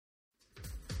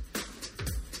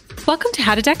Welcome to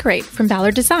How to Decorate from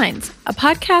Ballard Designs, a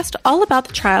podcast all about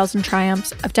the trials and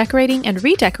triumphs of decorating and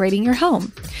redecorating your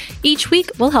home. Each week,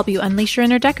 we'll help you unleash your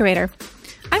inner decorator.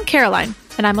 I'm Caroline,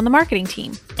 and I'm on the marketing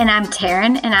team. And I'm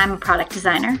Taryn, and I'm a product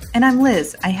designer. And I'm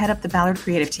Liz. I head up the Ballard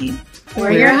creative team.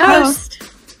 We're your hosts.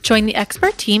 Join the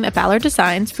expert team at Ballard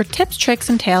Designs for tips, tricks,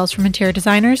 and tales from interior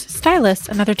designers, stylists,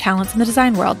 and other talents in the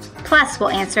design world. Plus, we'll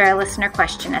answer a listener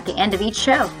question at the end of each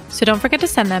show. So don't forget to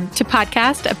send them to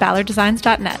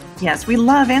podcast@ballarddesigns.net. Yes, we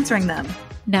love answering them.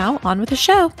 Now, on with the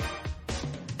show.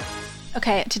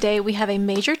 Okay, today we have a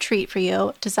major treat for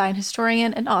you. Design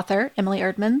historian and author Emily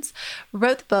Eerdmans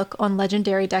wrote the book on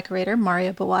legendary decorator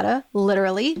Mario Buatta,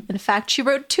 literally. In fact, she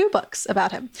wrote 2 books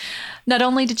about him. Not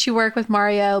only did she work with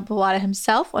Mario Buatta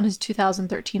himself on his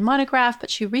 2013 monograph, but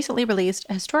she recently released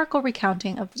a historical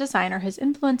recounting of the designer, his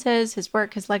influences, his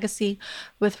work, his legacy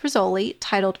with Rizzoli,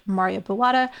 titled Mario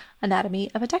Buatta,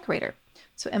 Anatomy of a Decorator.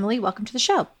 So Emily, welcome to the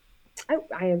show. Oh,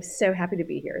 I am so happy to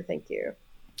be here. Thank you.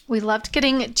 We loved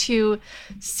getting to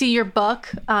see your book,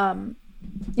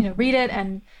 read it.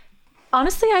 And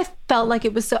honestly, I felt like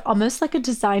it was almost like a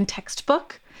design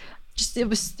textbook.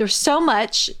 There's so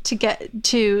much to get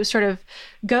to sort of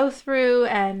go through,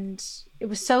 and it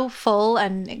was so full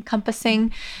and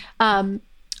encompassing.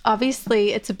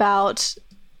 Obviously, it's about,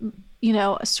 he's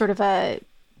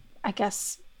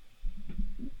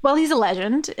a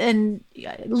legend and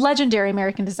legendary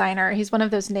American designer. He's one of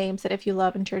those names that if you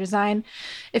love interior design,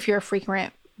 if you're a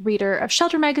frequent reader of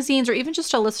Shelter magazines or even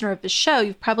just a listener of the show,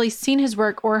 you've probably seen his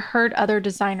work or heard other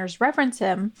designers reference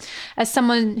him as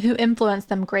someone who influenced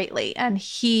them greatly. And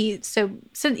since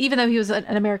even though he was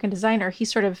an American designer, he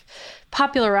sort of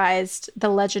popularized the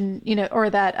legend, or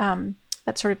that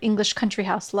sort of English country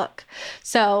house look.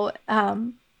 So,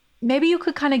 maybe you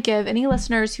could kind of give any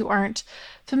listeners who aren't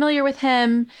familiar with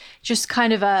him just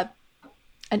kind of an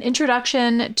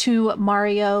introduction to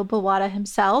Mario Buatta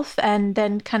himself, and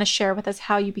then kind of share with us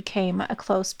how you became a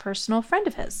close personal friend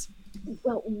of his.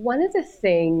 Well, one of the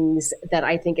things that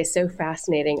I think is so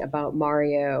fascinating about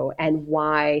Mario and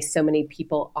why so many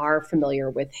people are familiar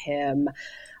with him,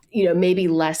 maybe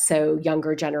less so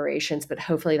younger generations, but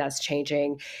hopefully that's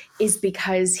changing, is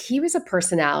because he was a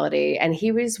personality and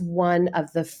he was one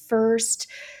of the first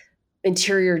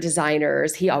interior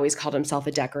designers. He always called himself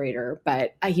a decorator,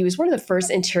 but he was one of the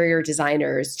first interior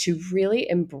designers to really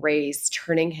embrace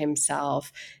turning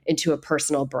himself into a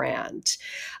personal brand.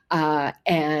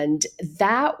 And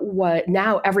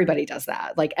now everybody does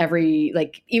that.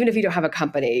 Even if you don't have a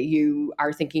company, you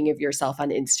are thinking of yourself on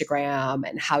Instagram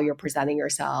and how you're presenting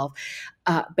yourself.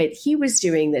 But he was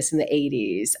doing this in the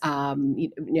 80s, a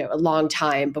long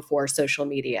time before social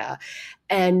media.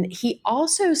 And he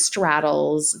also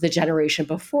straddles the generation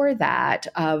before that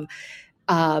of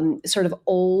sort of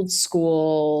old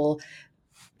school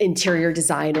interior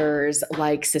designers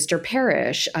like Sister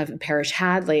Parrish of Parrish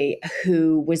Hadley,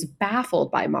 who was baffled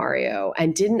by Mario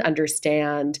and didn't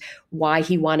understand why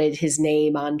he wanted his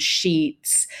name on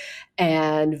sheets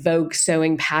and Vogue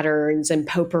sewing patterns and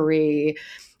potpourri.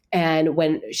 And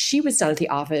when she was done at the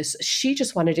office, she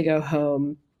just wanted to go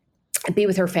home and be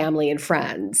with her family and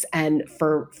friends. And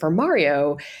for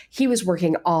Mario, he was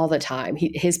working all the time.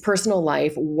 His personal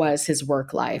life was his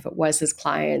work life. It was his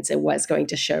clients. It was going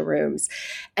to showrooms.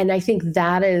 And I think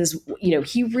that is,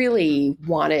 he really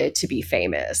wanted to be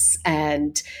famous,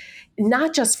 and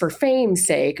not just for fame's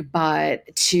sake, but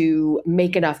to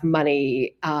make enough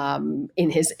money in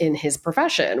his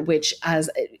profession, which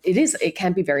it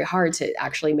can be very hard to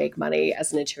actually make money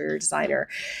as an interior designer.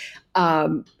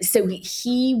 So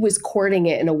he was courting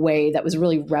it in a way that was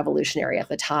really revolutionary at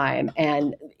the time.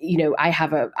 And, I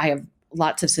have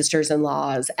lots of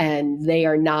sisters-in-laws, and many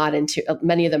of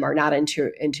them are not into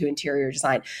interior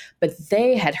design, but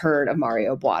they had heard of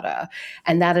Mario Buatta.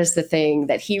 And that is the thing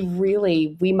that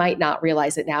we might not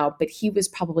realize it now, but he was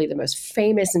probably the most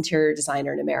famous interior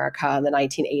designer in America in the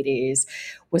 1980s,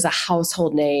 was a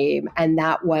household name. And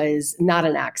that was not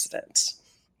an accident.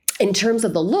 In terms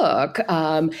of the look,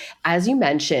 as you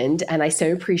mentioned, and I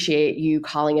so appreciate you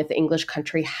calling it the English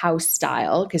country house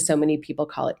style, because so many people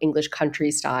call it English country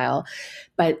style,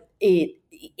 but he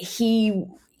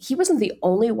wasn't the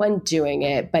only one doing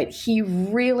it, but he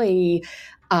really,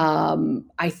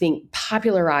 I think,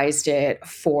 popularized it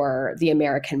for the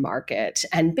American market.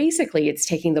 And basically, it's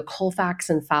taking the Colfax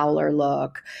and Fowler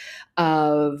look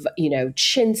of,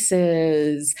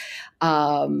 chintzes,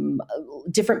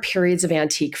 different periods of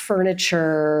antique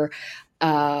furniture,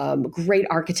 great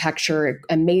architecture,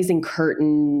 amazing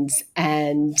curtains,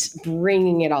 and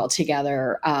bringing it all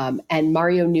together. And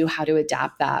Mario knew how to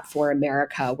adapt that for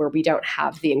America, where we don't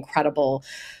have the incredible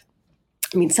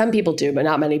I mean, some people do, but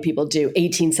not many people do,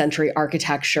 18th century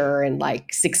architecture and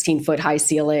like 16-foot high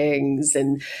ceilings.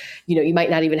 And, you might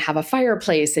not even have a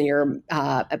fireplace in your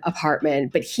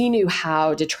apartment, but he knew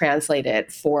how to translate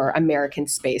it for American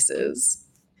spaces.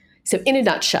 So in a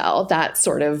nutshell, that's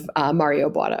sort of Mario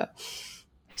Buatta.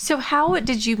 So how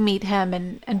did you meet him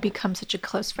and become such a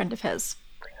close friend of his?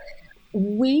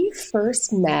 We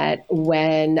first met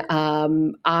when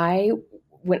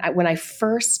when I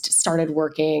first started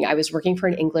working. I was working for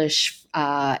an English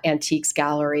antiques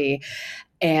gallery,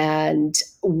 and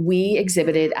we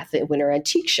exhibited at the Winter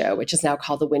Antique Show, which is now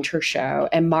called the Winter Show.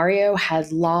 And Mario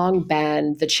had long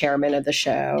been the chairman of the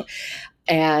show.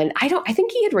 And I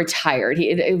think he had retired.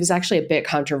 It was actually a bit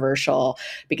controversial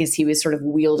because he was sort of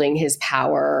wielding his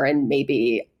power and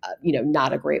maybe,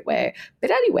 not a great way.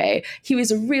 But anyway, he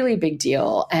was a really big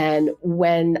deal. And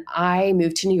when I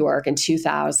moved to New York in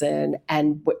 2000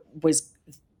 and was,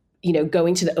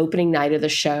 going to the opening night of the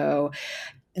show,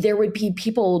 there would be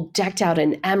people decked out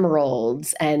in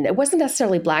emeralds, and it wasn't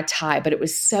necessarily black tie, but it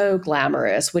was so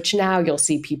glamorous, which now you'll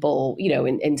see people,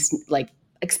 in like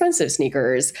expensive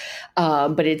sneakers.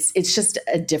 But it's just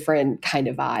a different kind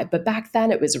of vibe. But back then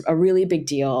it was a really big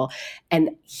deal.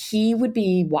 And he would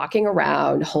be walking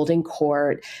around holding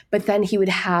court, but then he would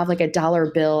have like a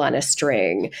dollar bill on a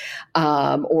string.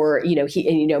 Or,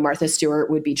 Martha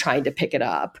Stewart would be trying to pick it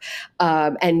up.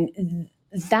 And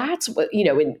that's what,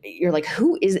 and you're like,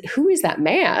 who is that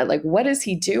man? Like, what is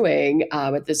he doing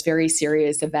at this very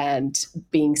serious event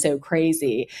being so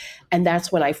crazy? And that's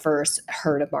when I first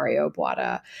heard of Mario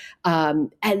Buatta.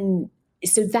 And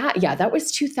so that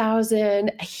was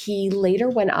 2000. He later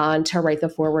went on to write the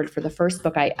foreword for the first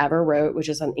book I ever wrote, which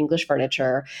is on English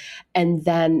furniture. And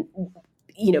then,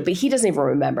 but he doesn't even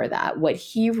remember that. What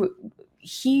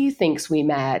he thinks we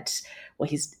met, well,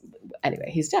 he's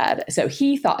dead. So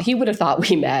he would have thought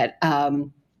we met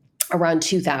around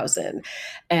 2000.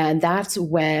 And that's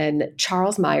when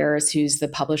Charles Myers, who's the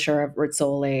publisher of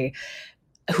Rizzoli,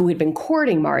 who had been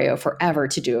courting Mario forever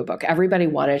to do a book. Everybody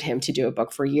wanted him to do a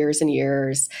book for years and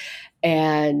years.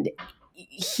 And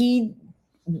he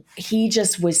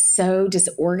just was so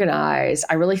disorganized.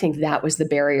 I really think that was the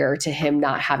barrier to him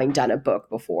not having done a book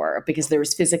before, because there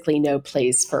was physically no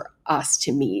place for us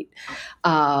to meet,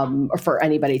 or for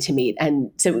anybody to meet.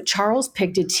 And so Charles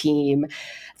picked a team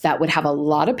that would have a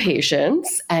lot of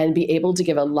patience and be able to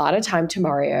give a lot of time to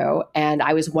Mario. And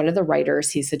I was one of the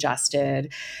writers he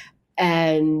suggested.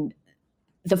 And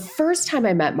the first time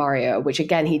I met Mario, which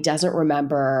again, he doesn't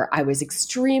remember, I was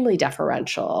extremely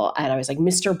deferential. And I was like,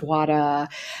 Mr. Buatta,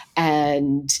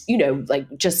 and, like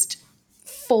just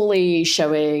fully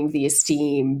showing the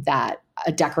esteem that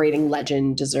a decorating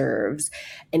legend deserves.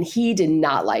 And he did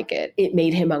not like it. It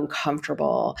made him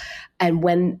uncomfortable. And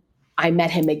when I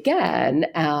met him again,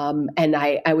 and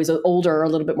I was older, a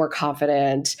little bit more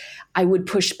confident, I would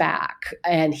push back,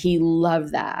 and he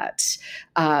loved that.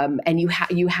 And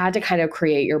you had to kind of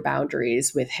create your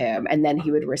boundaries with him, and then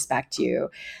he would respect you.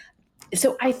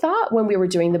 So I thought when we were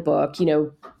doing the book,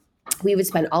 we would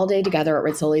spend all day together at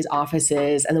Rizzoli's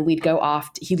offices, and then we'd go off.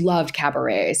 He loved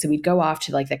cabaret. So we'd go off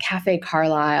to like the Cafe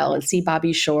Carlyle and see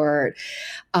Bobby Short.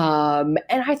 And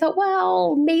I thought,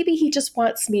 well, maybe he just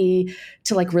wants me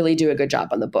to like really do a good job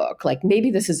on the book. Like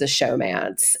maybe this is a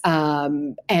showmance.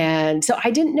 And so I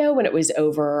didn't know when it was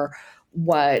over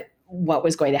what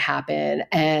was going to happen.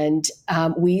 And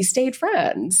we stayed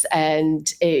friends,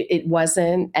 and it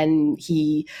wasn't, and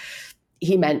he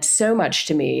meant so much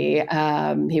to me.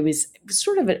 He was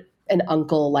sort of an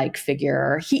uncle-like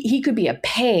figure. He could be a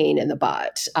pain in the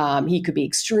butt. He could be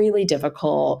extremely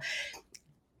difficult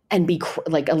and be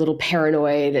like a little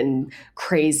paranoid and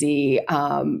crazy.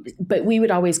 But we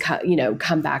would always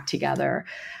come back together.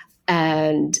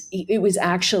 And it was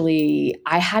actually,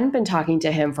 I hadn't been talking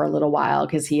to him for a little while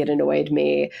because he had annoyed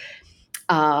me.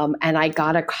 And I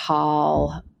got a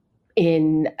call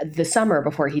in the summer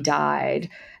before he died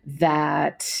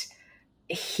that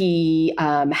he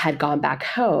had gone back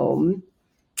home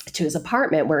to his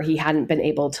apartment where he hadn't been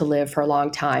able to live for a long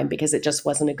time because it just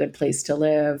wasn't a good place to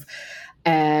live.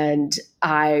 And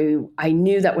I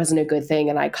knew that wasn't a good thing.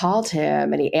 And I called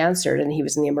him, and he answered, and he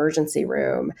was in the emergency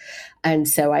room. And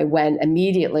so I went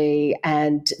immediately,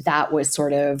 and that was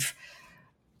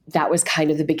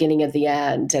kind of the beginning of the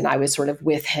end. And I was sort of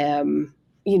with him,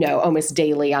 almost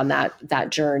daily on that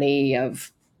journey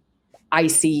of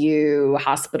ICU,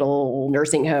 hospital,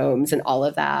 nursing homes, and all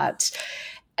of that.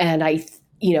 And I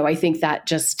think that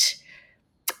just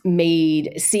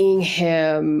made seeing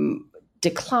him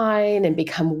decline and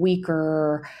become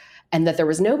weaker, and that there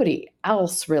was nobody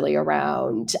else really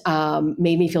around,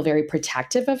 made me feel very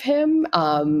protective of him,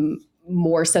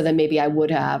 more so than maybe I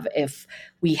would have if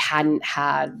we hadn't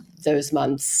had those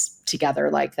months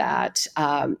together like that.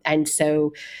 And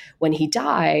so when he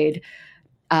died,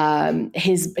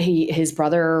 his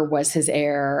brother was his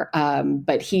heir,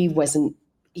 but he wasn't.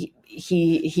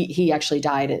 He actually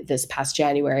died this past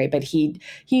January, but he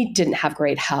didn't have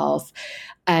great health.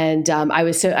 And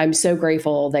I'm so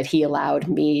grateful that he allowed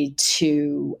me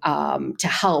to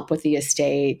help with the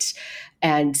estate.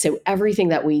 And so everything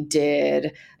that we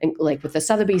did, like with the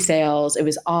Sotheby sales, it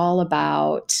was all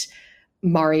about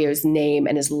Mario's name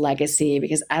and his legacy.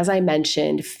 Because as I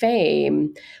mentioned,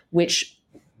 fame, which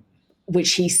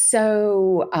he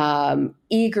so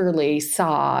eagerly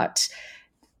sought,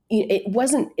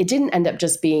 it didn't end up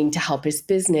just being to help his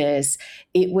business.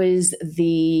 It was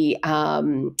the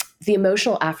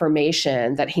emotional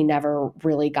affirmation that he never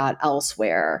really got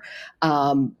elsewhere,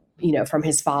 from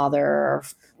his father,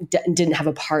 didn't have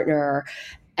a partner.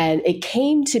 And it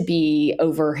came to be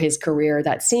over his career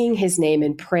that seeing his name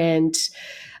in print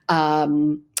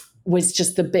was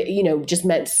just just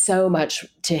meant so much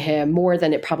to him, more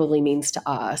than it probably means to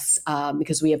us,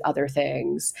 because we have other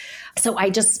things. So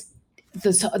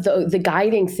the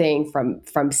guiding thing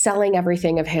from selling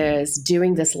everything of his,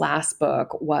 doing this last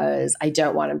book, was I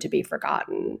don't want him to be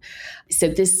forgotten.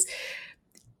 So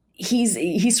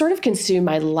he's sort of consumed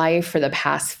my life for the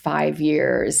past 5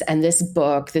 years. And this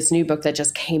new book that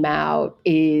just came out,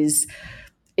 it's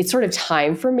sort of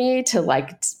time for me to I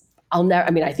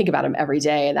think about him every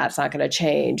day, and that's not going to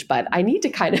change, but I need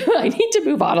to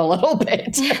move on a little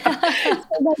bit. So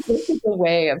this is a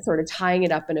way of sort of tying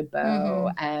it up in a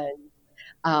bow. Mm-hmm. And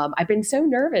I've been so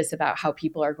nervous about how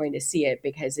people are going to see it,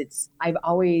 because I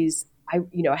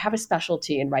have a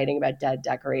specialty in writing about dead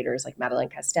decorators like Madeleine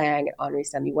Castaing and Henri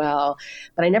Samuel,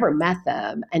 but I never met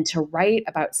them. And to write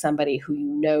about somebody who you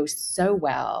know so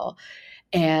well,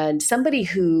 and somebody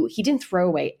who he didn't throw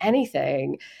away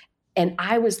anything, and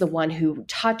I was the one who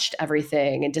touched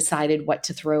everything and decided what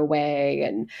to throw away.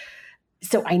 And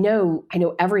so I know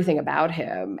everything about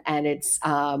him, and it's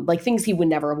like things he would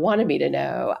never have wanted me to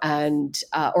know, and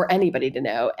or anybody to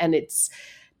know. And it's,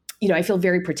 I feel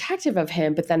very protective of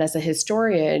him, but then as a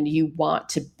historian, you want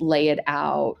to lay it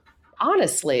out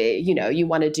honestly. You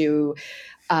want to do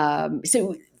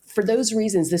so. For those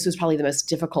reasons, this was probably the most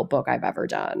difficult book I've ever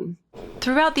done.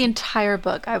 Throughout the entire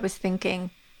book, I was thinking,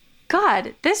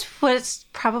 God, this was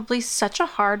probably such a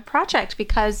hard project,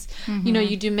 because,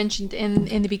 you do mention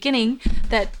in the beginning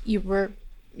that you were,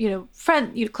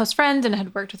 close friends and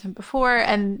had worked with him before.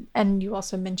 And you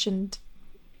also mentioned,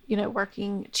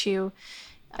 working to,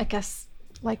 I guess,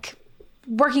 like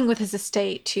working with his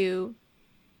estate to,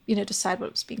 decide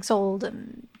what was being sold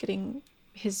and getting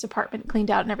his apartment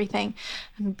cleaned out and everything.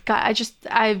 And God,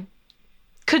 I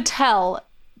could tell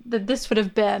that this would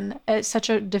have been such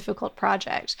a difficult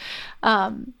project.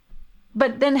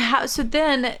 But then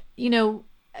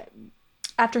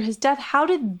after his death, how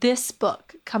did this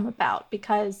book come about?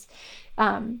 Because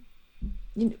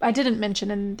I didn't mention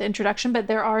in the introduction, but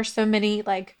there are so many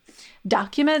like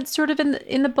documents sort of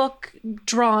in the book,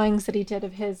 drawings that he did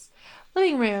of his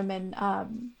living room, and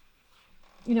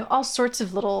all sorts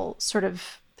of little sort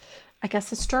of, I guess,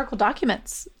 historical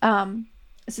documents.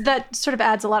 So that sort of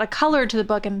adds a lot of color to the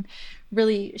book and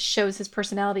really shows his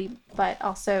personality, but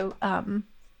also,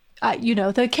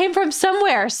 they came from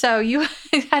somewhere. So you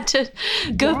had to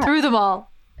go through them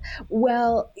all.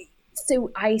 Well,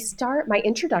 so my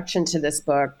introduction to this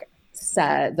book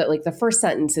said that, like, the first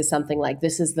sentence is something like,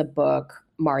 "This is the book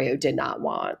Mario did not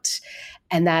want."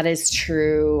 And that is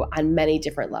true on many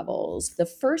different levels. The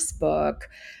first book,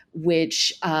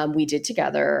 which we did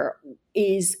together,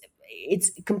 it's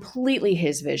completely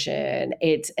his vision.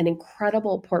 It's an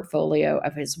incredible portfolio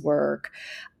of his work.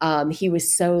 He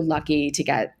was so lucky to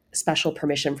get special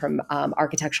permission from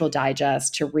Architectural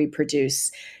Digest to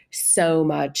reproduce so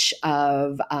much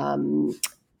of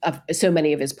so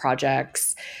many of his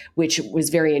projects, which was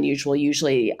very unusual.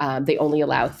 Usually they only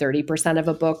allow 30% of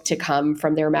a book to come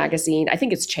from their magazine. I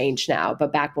think it's changed now,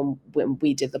 but back when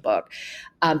we did the book,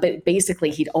 but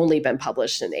basically he'd only been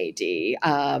published in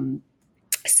AD.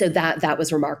 So that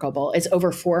was remarkable. It's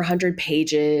over 400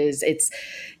 pages.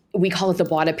 We call it the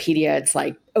Buattapedia. It's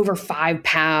like over 5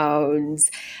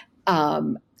 pounds.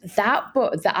 That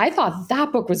book, I thought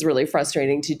that book was really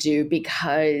frustrating to do,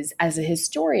 because as a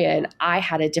historian, I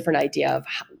had a different idea of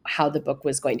how the book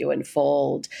was going to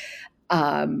unfold.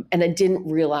 And I didn't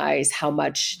realize how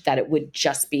much that it would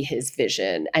just be his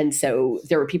vision. And so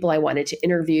there were people I wanted to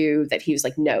interview that he was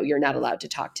like, no, you're not allowed to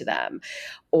talk to them,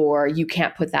 or you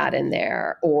can't put that in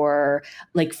there. Or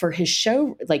like for his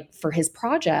show, like for his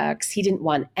projects, he didn't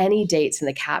want any dates in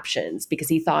the captions because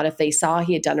he thought if they saw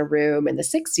he had done a room in the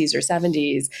 60s or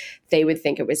 70s, they would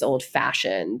think it was old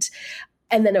fashioned.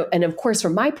 And of course,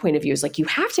 from my point of view, is like, you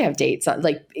have to have dates on,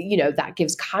 like, that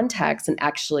gives context and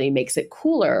actually makes it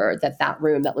cooler that that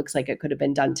room that looks like it could have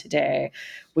been done today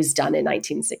was done in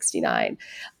 1969.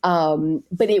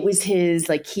 But it was his,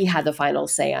 like, he had the final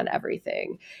say on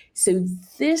everything. So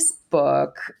this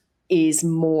book is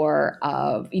more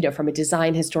of, from a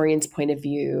design historian's point of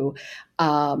view,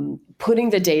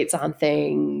 putting the dates on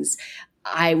things.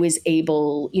 I was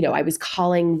able, I was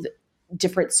calling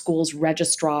different schools'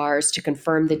 registrars to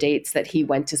confirm the dates that he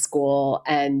went to school.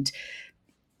 And,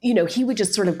 he would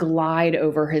just sort of glide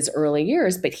over his early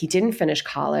years, but he didn't finish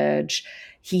college.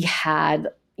 He had,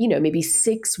 maybe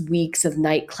 6 weeks of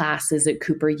night classes at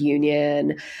Cooper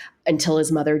Union until his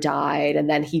mother died. And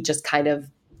then he just kind of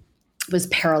was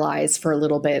paralyzed for a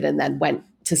little bit and then went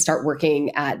to start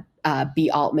working at B.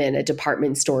 Altman, a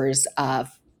department store's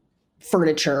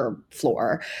furniture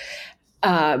floor.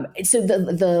 So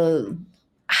the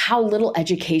how little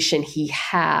education he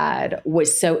had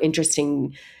was so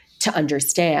interesting to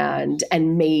understand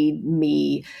and made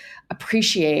me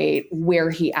appreciate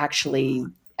where he actually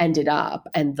ended up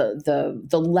and the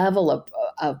level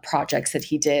of projects that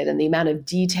he did and the amount of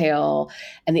detail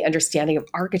and the understanding of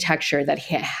architecture that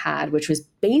he had, which was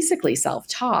basically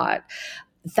self-taught.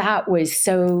 That was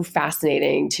so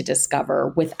fascinating to discover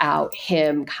without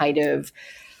him kind of,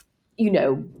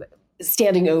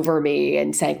 standing over me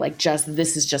and saying like,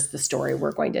 this is just the story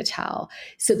we're going to tell.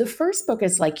 So the first book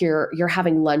is like you're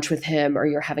having lunch with him or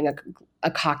you're having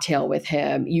a cocktail with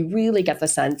him. You really get the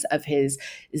sense of his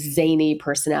zany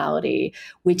personality,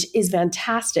 which is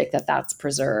fantastic that that's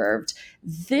preserved.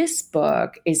 This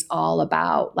book is all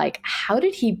about like, how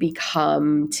did he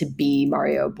become to be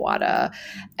Mario Buatta?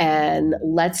 And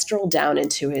let's drill down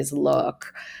into his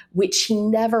look, which he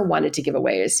never wanted to give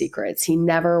away his secrets. He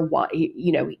never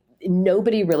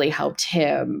nobody really helped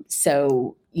him.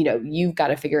 So, you've got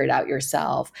to figure it out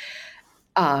yourself.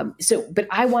 But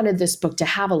I wanted this book to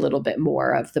have a little bit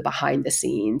more of the behind the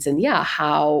scenes and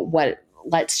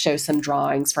let's show some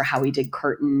drawings for how he did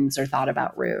curtains or thought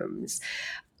about rooms.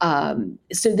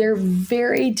 So they're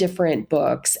very different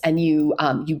books, and you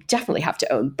definitely have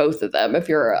to own both of them if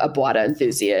you're a Buatta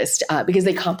enthusiast, because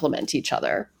they complement each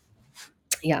other.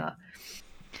 Yeah.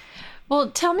 Well,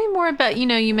 tell me more about,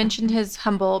 you mentioned his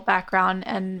humble background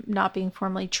and not being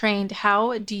formally trained.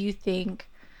 How do you think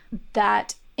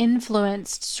that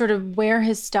influenced sort of where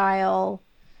his style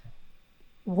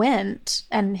went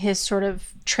and his sort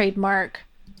of trademark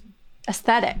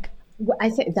aesthetic? I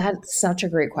think that's such a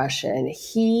great question.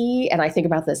 And I think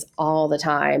about this all the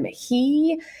time.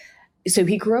 So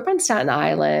he grew up on Staten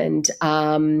Island.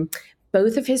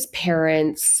 Both of his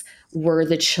parents were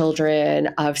the children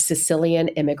of Sicilian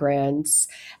immigrants,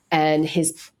 and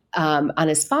on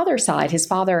his father's side, his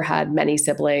father had many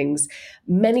siblings.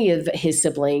 Many of his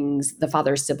siblings, the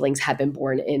father's siblings, had been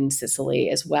born in Sicily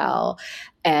as well.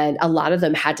 And a lot of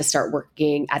them had to start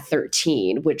working at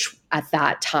 13, which at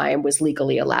that time was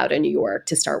legally allowed in New York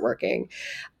to start working.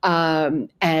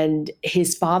 And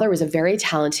his father was a very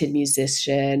talented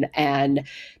musician and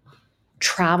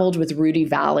traveled with Rudy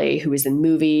Valley, who was in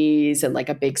movies and like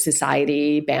a big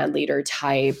society band leader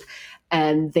type.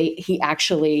 And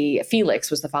Felix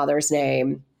was the father's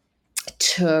name,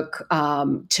 took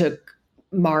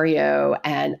Mario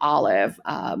and Olive,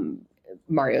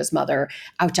 Mario's mother,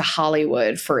 out to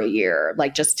Hollywood for a year,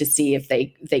 like just to see if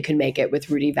they could make it with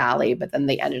Rudy Valley. But then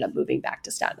they ended up moving back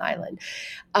to Staten Island.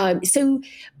 So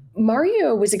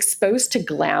Mario was exposed to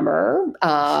glamour,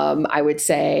 I would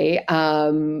say,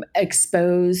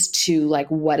 exposed to like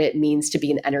what it means to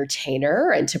be an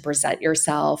entertainer and to present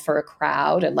yourself for a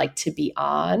crowd and like to be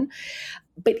on.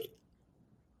 But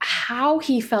how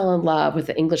he fell in love with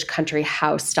the English country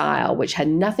house style, which had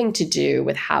nothing to do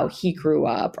with how he grew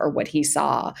up or what he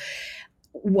saw,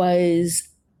 was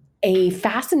a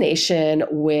fascination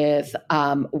with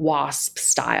WASP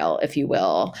style, if you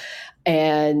will.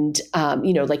 And,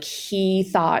 like he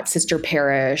thought Sister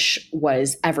Parish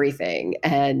was everything.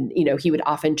 And, he would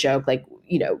often joke like,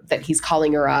 that he's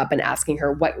calling her up and asking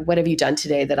her, what have you done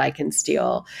today that I can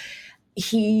steal?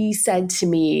 He said to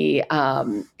me,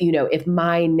 if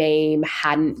my name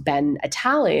hadn't been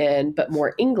Italian, but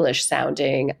more English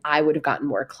sounding, I would have gotten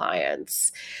more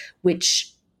clients,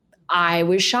 which I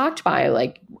was shocked by,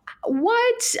 like,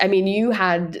 what? I mean, you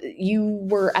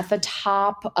were at the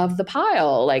top of the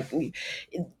pile, like,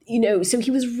 so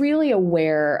he was really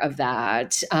aware of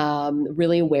that,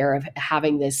 really aware of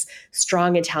having this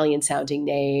strong Italian sounding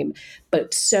name,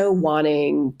 but so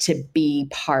wanting to be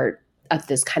part of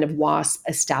this kind of WASP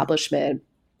establishment.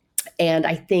 And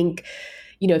I think,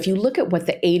 if you look at what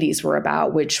the 80s were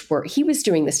about, he was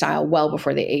doing the style well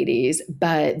before the 80s,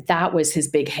 but that was his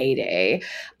big heyday.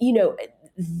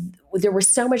 There was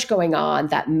so much going on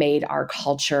that made our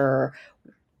culture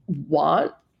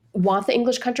want the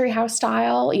English country house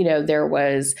style. There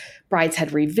was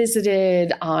Brideshead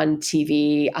Revisited on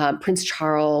TV, Prince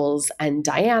Charles and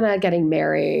Diana getting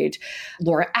married,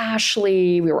 Laura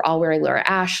Ashley, we were all wearing Laura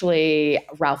Ashley.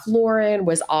 Ralph Lauren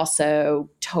was also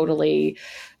totally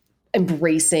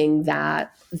embracing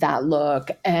that look.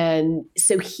 And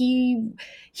so he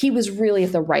was really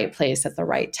at the right place at the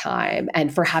right time,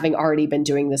 and for having already been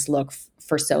doing this look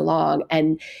for so long.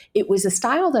 And it was a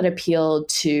style that appealed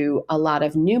to a lot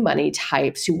of new money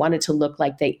types who wanted to look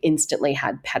like they instantly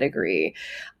had pedigree.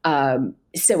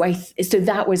 So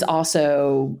that was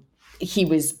also, he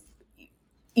was,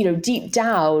 deep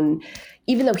down,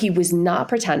 even though he was not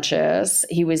pretentious,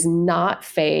 he was not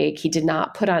fake, he did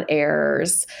not put on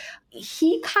airs,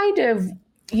 he kind of,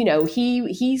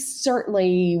 he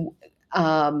certainly,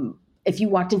 if you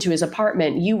walked into his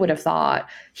apartment, you would have thought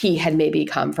he had maybe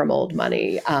come from old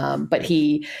money. But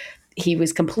he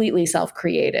was completely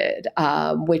self-created,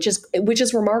 which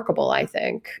is remarkable, I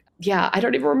think. Yeah, I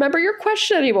don't even remember your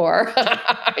question anymore.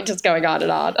 I'm just going on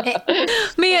and on.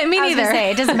 Me neither.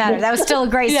 It doesn't matter. That was still a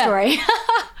great story.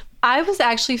 I was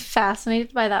actually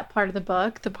fascinated by that part of the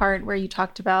book, the part where you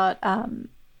talked about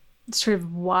sort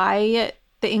of why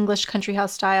the English country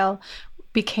house style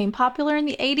became popular in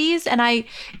the 80s. And I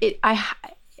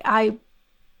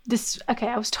was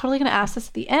totally going to ask this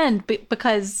at the end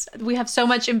because we have so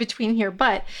much in between here,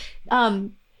 but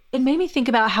it made me think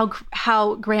about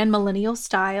how grand millennial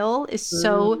style is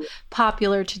so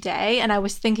popular today. And I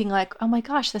was thinking, like, oh my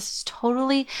gosh, this is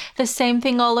totally the same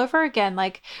thing all over again.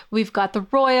 Like, we've got the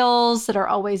royals that are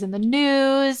always in the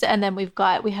news. And then we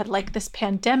had like this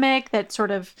pandemic that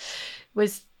sort of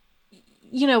was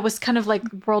kind of like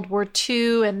World War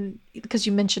II. And because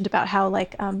you mentioned about how,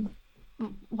 like,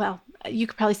 well, you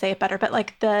could probably say it better, but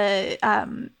like that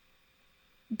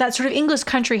sort of English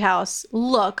country house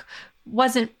look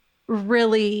wasn't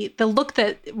really the look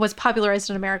that was popularized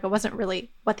in America, wasn't really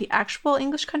what the actual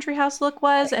English country house look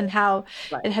was, and how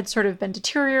it had sort of been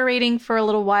deteriorating for a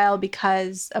little while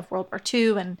because of World War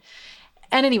II. And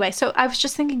anyway, so I was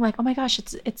just thinking, like, oh my gosh,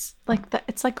 it's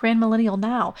like grand millennial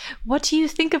now. What do you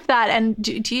think of that? And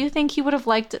do you think he would have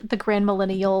liked the grand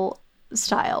millennial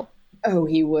style? Oh,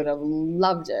 he would have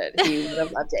loved it. He would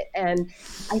have loved it. And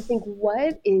I think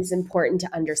what is important to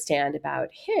understand about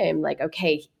him, like,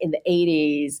 okay, in the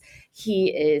 80s, he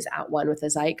is at one with the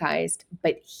zeitgeist,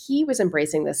 but he was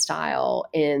embracing the style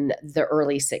in the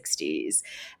early 60s.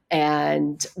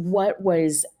 And what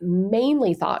was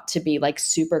mainly thought to be like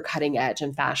super cutting edge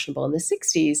and fashionable in the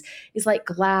 60s is like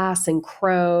glass and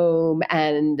chrome.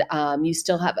 And you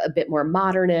still have a bit more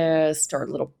modernist or a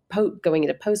little going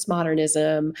into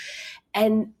postmodernism.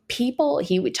 And he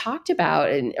talked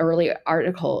about in early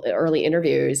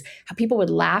interviews, how people would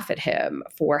laugh at him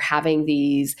for having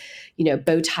these,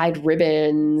 bow-tied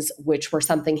ribbons, which were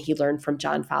something he learned from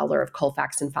John Fowler of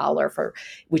Colfax and Fowler,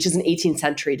 which is an 18th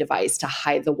century device to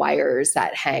hide the wires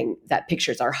that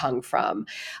pictures are hung from,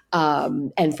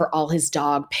 and for all his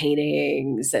dog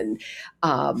paintings and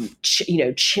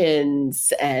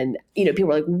chins, and people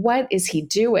were like, what is he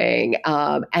doing?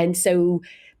 And so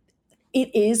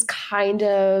it's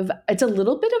a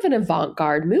little bit of an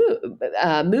avant-garde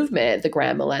movement, the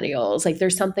grand millennials. Like,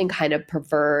 there's something kind of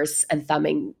perverse and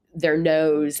thumbing their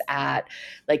nose at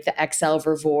like the XL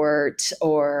Vervoort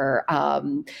or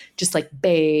just like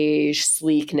beige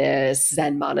sleekness,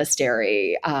 Zen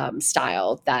monastery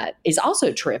style that is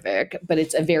also terrific, but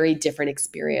it's a very different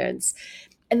experience.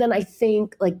 And then I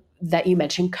think, like, that you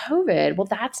mentioned COVID. Well,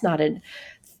 that's not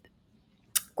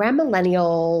grand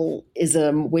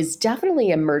millennialism was definitely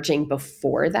emerging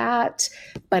before that,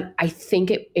 but I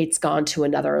think it's gone to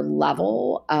another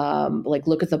level. Like,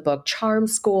 look at the book Charm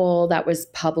School that was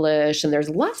published, and there's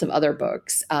lots of other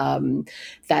books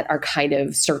that are kind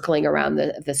of circling around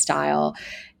the style.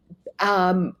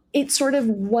 It's sort of,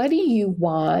 what do you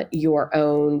want your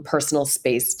own personal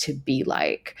space to be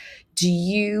like? Do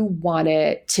you want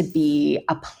it to be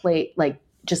a place like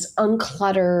just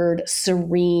uncluttered,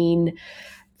 serene,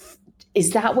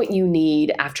 is that what you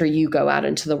need after you go out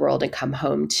into the world and come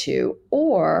home to?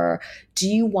 Or do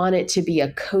you want it to be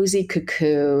a cozy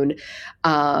cocoon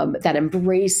that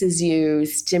embraces you,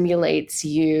 stimulates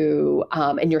you,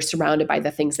 and you're surrounded by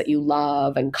the things that you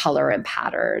love and color and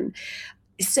pattern?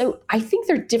 So I think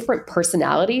there are different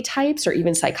personality types or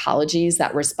even psychologies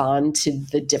that respond to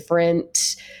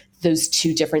those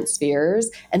two different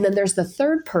spheres. And then there's the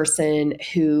third person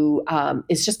who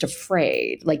is just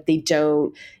afraid, like they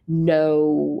don't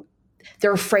know,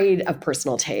 they're afraid of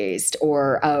personal taste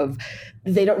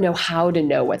they don't know how to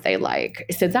know what they like.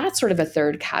 So that's sort of a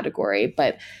third category.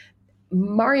 But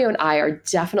Mario and I are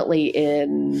definitely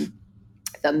in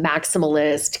the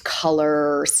maximalist,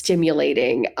 color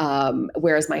stimulating,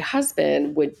 whereas my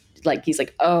husband would he's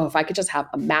like, oh, if I could just have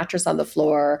a mattress on the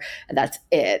floor and that's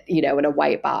it, in a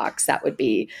white box,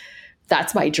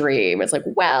 that's my dream. It's like,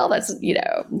 well, that's,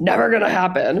 never going to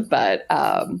happen. But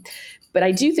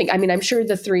I do think, I'm sure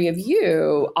the three of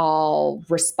you all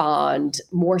respond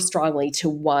more strongly to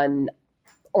one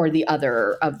or the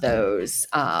other of those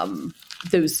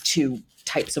two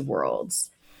types of worlds.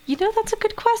 That's a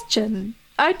good question.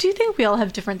 I do think we all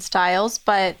have different styles,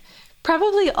 but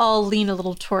probably all lean a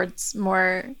little towards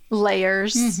more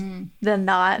layers than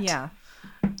not. Yeah.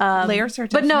 Layers are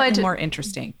definitely more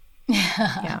interesting.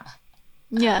 Yeah.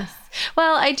 Yes.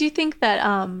 Well, I do think that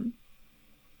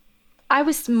I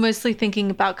was mostly thinking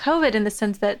about COVID in the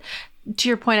sense that, to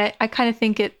your point, I kind of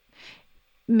think it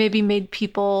maybe made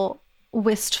people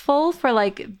wistful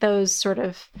for those sort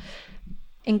of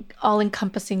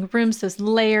all-encompassing rooms, those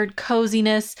layered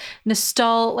coziness,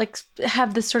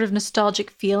 have this sort of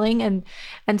nostalgic feeling,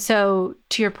 and so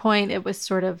to your point, it was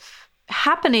sort of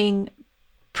happening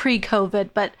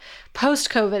pre-COVID, but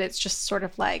post-COVID, it's just sort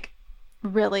of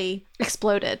really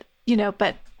exploded,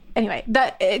 But anyway,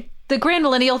 the grand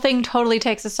millennial thing totally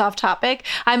takes us off topic.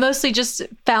 I mostly just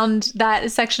found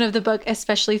that section of the book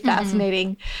especially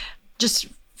fascinating, just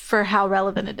for how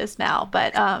relevant it is now.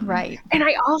 But right. And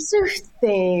I also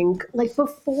think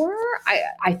before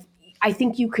I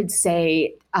think you could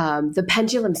say the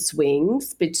pendulum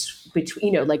swings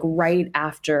between right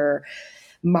after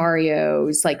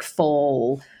Mario's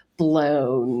full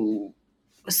blown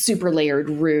super layered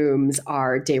rooms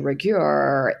are de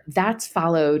rigueur. That's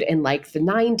followed in the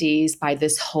 90s by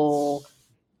this whole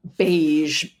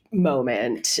beige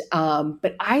moment.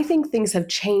 But I think things have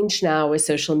changed now with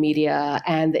social media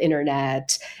and the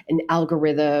internet and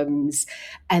algorithms,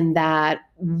 and that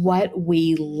what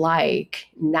we like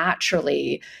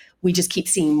naturally, we just keep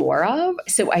seeing more of.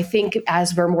 So I think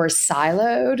as we're more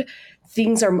siloed,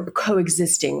 things are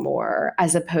coexisting more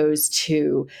as opposed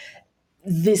to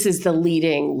this is the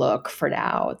leading look for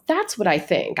now. That's what I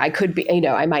think. I could be,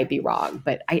 I might be wrong,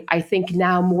 but I think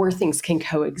now more things can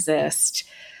coexist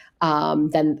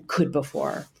than could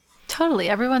before. Totally.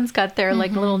 Everyone's got their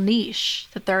little niche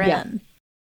that they're in.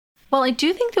 Well, I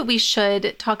do think that we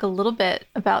should talk a little bit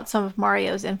about some of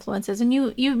Mario's influences. And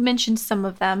you mentioned some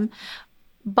of them,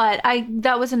 but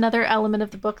that was another element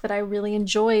of the book that I really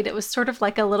enjoyed. It was sort of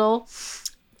like a little,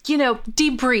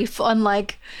 debrief on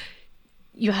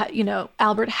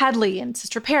Albert Hadley and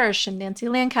Sister Parrish and Nancy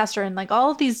Lancaster and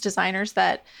all of these designers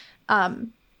that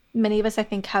many of us, I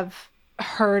think, have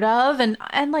heard of, and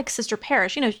Sister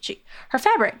Parrish, her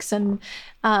fabrics and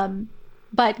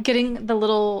but getting the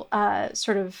little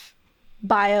sort of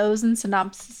bios and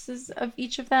synopsises of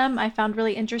each of them I found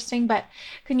really interesting. But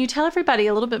can you tell everybody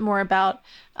a little bit more about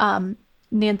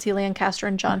Nancy Lancaster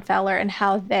and John Fowler and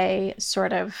how they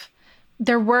sort of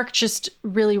their work just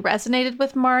really resonated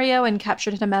with Mario and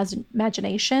captured his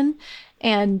imagination,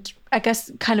 and I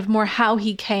guess kind of more how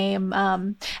he came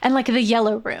and the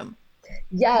Yellow Room.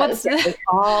 Yes,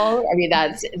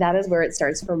 that is where it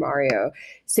starts for Mario.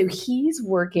 So he's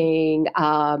working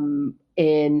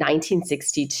in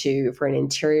 1962 for an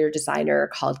interior designer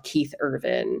called Keith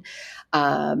Irvin,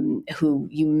 who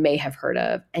you may have heard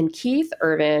of. And Keith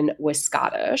Irvin was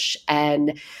Scottish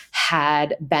and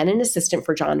had been an assistant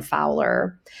for John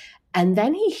Fowler. And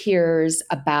then he hears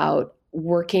about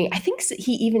working, I think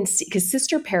he even, because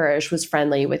Sister Parrish was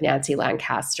friendly with Nancy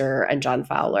Lancaster and John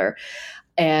Fowler.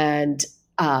 And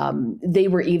they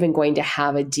were even going to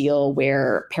have a deal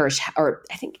where Parrish, or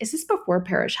I think, is this before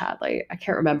Parrish Hadley? I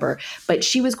can't remember. But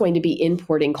she was going to be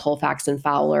importing Colfax and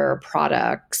Fowler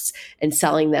products and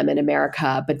selling them in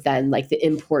America. But then the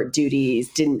import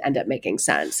duties didn't end up making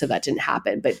sense. So that didn't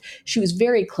happen. But she was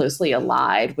very closely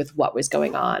allied with what was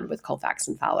going on with Colfax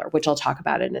and Fowler, which I'll talk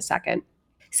about in a second.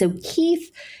 So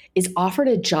Keith is offered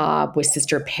a job with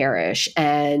Sister Parrish,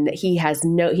 and he says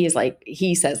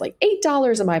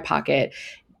 $8 in my pocket.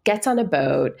 gets on a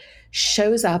boat,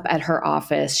 shows up at her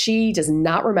office. She does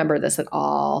not remember this at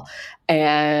all,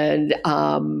 and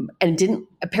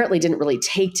didn't really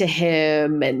take to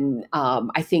him. And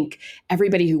I think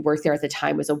everybody who worked there at the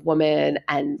time was a woman,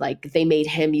 and like they made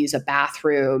him use a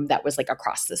bathroom that was like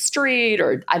across the street,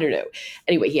 or I don't know.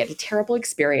 Anyway, he had a terrible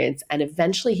experience, and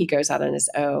eventually he goes out on his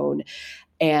own.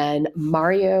 And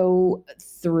Mario,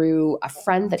 through a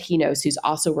friend that he knows who's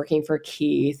also working for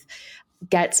Keith,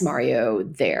 gets Mario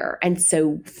there. And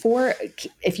so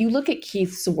if you look at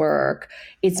Keith's work,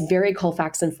 it's very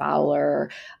Colfax and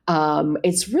Fowler.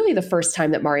 It's really the first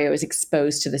time that Mario is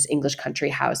exposed to this English country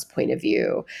house point of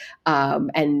view.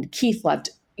 And Keith loved,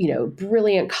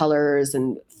 brilliant colors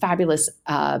and fabulous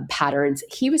patterns.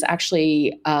 He was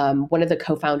actually one of the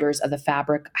co-founders of the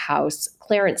fabric house,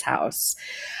 Clarence House,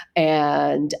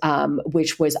 and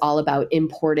which was all about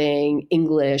importing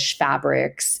English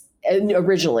fabrics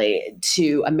originally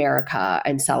to America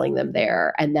and selling them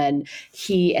there. And then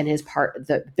he and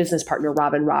the business partner,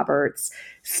 Robin Roberts,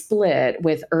 split,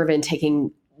 with Irvin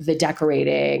taking the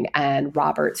decorating and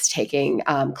Roberts taking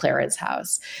Clarence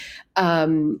House.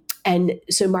 And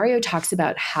so Mario talks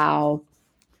about how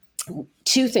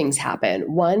two things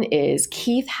happen. One is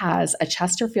Keith has a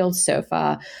Chesterfield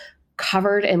sofa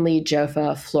covered in Lee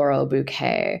Joffa floral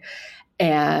bouquet.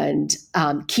 And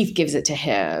Keith gives it to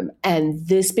him. And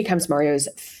this becomes Mario's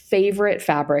favorite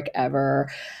fabric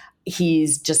ever.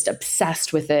 He's just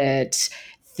obsessed with it.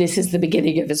 This is the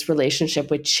beginning of his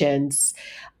relationship with chintz.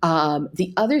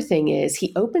 The other thing is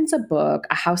he opens a book,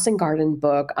 a house and garden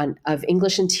book of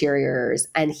English interiors,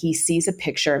 and he sees a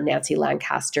picture of Nancy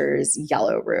Lancaster's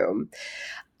yellow room.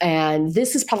 And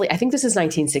this is I think this is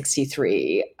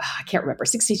 1963. I can't remember,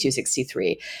 62,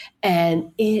 63.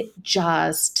 And it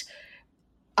just...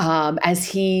 as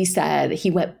he said, he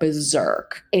went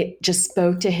berserk. It just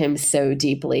spoke to him so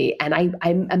deeply. And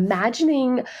I'm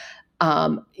imagining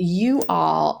you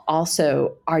all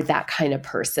also are that kind of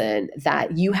person,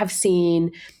 that you have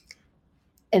seen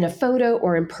in a photo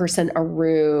or in person a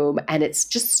room, and it's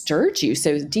just stirred you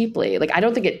so deeply. Like, I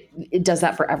don't think it does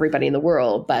that for everybody in the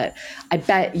world, but I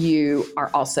bet you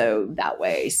are also that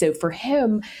way. So for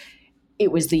him,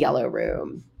 it was the yellow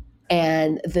room.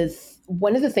 And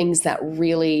one of the things that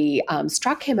really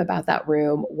struck him about that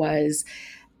room was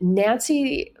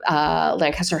Nancy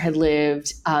Lancaster had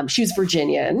lived, she was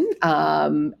Virginian,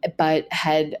 but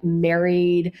had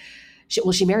married,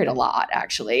 she married a lot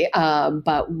actually,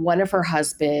 but one of her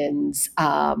husbands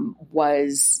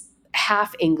was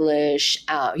half English.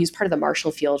 He was part of the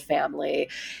Marshall Field family.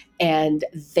 And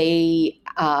they...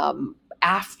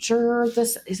 after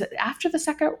the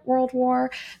Second World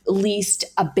War, leased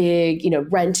a big,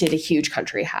 rented a huge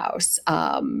country house,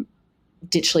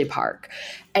 Ditchley Park.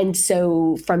 And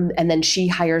so and then she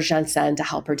hired Janssen to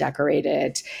help her decorate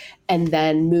it, and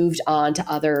then moved on to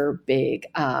other big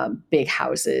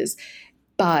houses.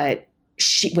 But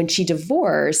when she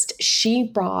divorced, she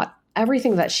brought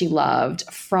everything that she loved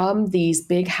from these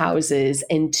big houses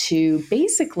into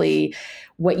basically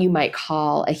what you might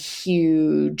call a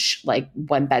huge, like,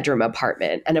 one-bedroom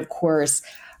apartment. And of course,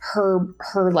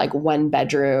 her like one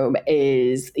bedroom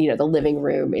is, the living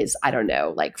room is, I don't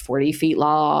know, like 40 feet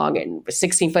long and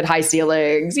 16-foot high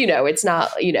ceilings. It's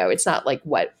not like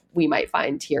what we might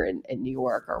find here in New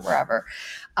York or wherever.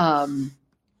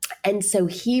 And so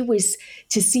he was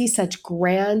to see such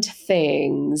grand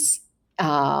things,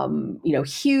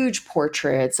 huge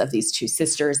portraits of these two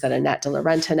sisters that Annette de la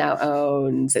Renta now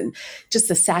owns, and just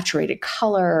the saturated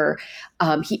color.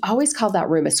 He always called that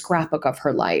room a scrapbook of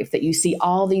her life, that you see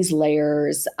all these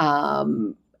layers,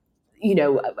 of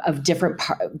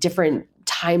different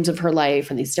times of her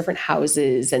life and these different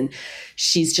houses. And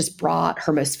she's just brought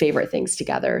her most favorite things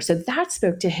together. So that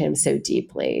spoke to him so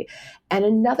deeply. And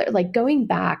another, like, going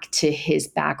back to his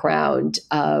background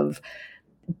of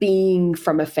being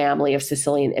from a family of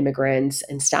Sicilian immigrants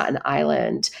in Staten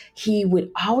Island, he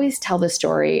would always tell the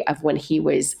story of when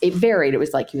it varied. It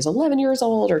was like he was 11 years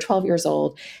old or 12 years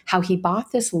old, how he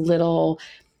bought this little,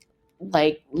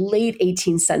 like, late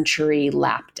 18th century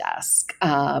lap desk,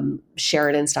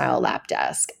 Sheridan style lap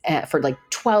desk, for like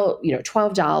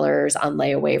 $12 on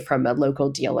layaway from a local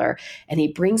dealer. And he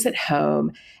brings it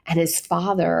home, and his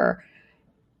father's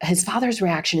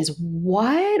reaction is,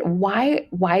 what?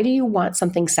 Why do you want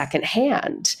something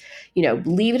secondhand?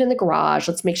 Leave it in the garage.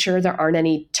 Let's make sure there aren't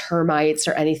any termites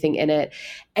or anything in it.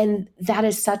 And that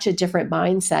is such a different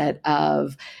mindset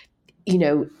of,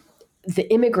 the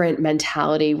immigrant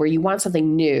mentality, where you want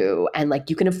something new and, like,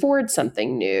 you can afford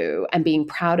something new, and being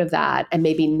proud of that, and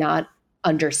maybe not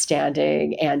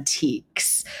understanding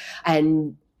antiques.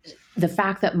 And the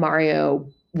fact that Mario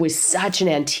was such an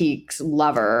antiques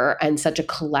lover and such a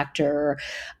collector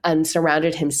and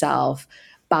surrounded himself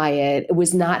by it. It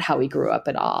was not how he grew up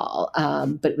at all,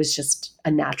 but it was just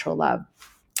a natural love.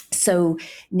 So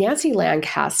Nancy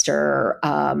Lancaster,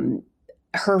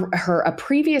 a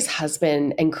previous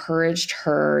husband encouraged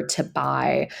her to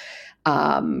buy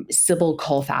Sybil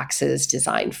Colfax's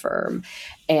design firm,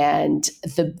 and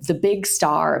the big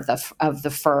star of the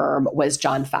firm was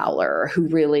John Fowler, who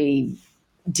really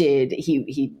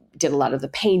he did a lot of the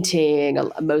painting,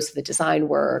 most of the design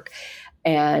work.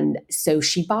 And so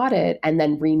she bought it and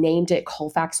then renamed it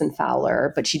Colfax and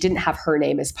Fowler, but she didn't have her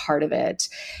name as part of it.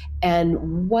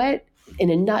 And what, in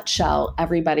a nutshell,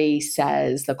 everybody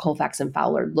says the Colfax and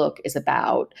Fowler look is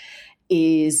about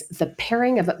is the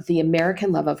pairing of the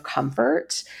American love of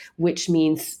comfort, which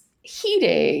means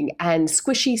heating and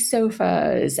squishy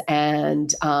sofas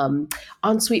and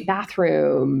ensuite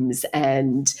bathrooms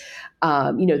and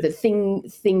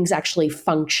things actually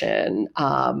function,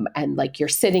 and like you're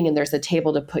sitting and there's a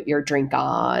table to put your drink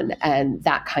on and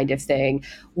that kind of thing,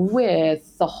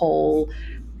 with the whole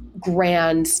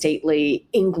grand, stately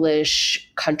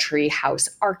English country house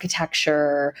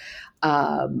architecture,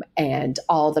 and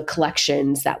all the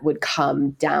collections that would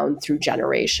come down through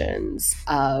generations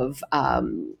of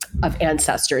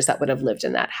ancestors that would have lived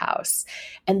in that house.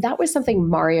 And that was something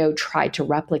Mario tried to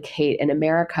replicate in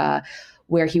America,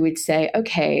 where he would say,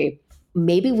 okay,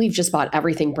 maybe we've just bought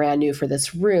everything brand new for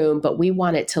this room, but we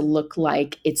want it to look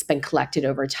like it's been collected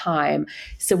over time.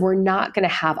 So we're not going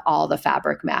to have all the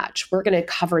fabric match. We're going to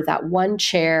cover that one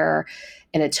chair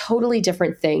in a totally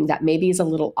different thing that maybe is a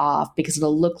little off, because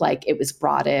it'll look like it was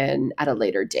brought in at a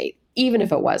later date, even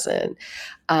if it wasn't.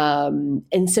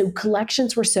 And so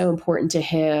collections were so important to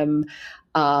him.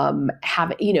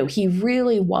 He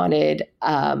really wanted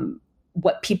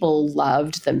what people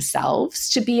loved themselves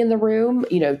to be in the room,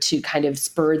 to kind of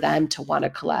spur them to want to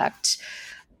collect.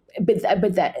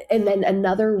 And then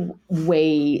another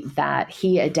way that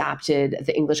he adapted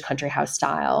the English country house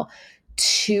style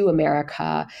to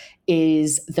America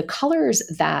is the colors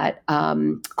that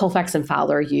Colfax and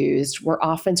Fowler used were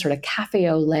often sort of cafe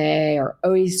au lait or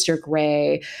oyster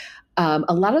gray.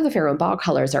 A lot of the Pharaoh and Ball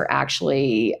colors are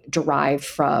actually derived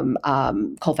from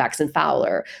Colfax and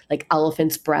Fowler, like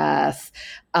Elephant's Breath,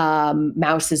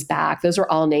 Mouse's Back. Those are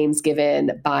all names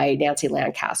given by Nancy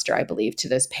Lancaster, I believe, to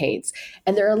those paints.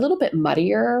 And they're a little bit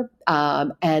muddier.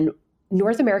 And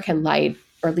North American light,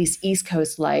 or at least East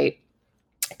Coast light,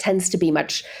 tends to be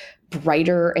much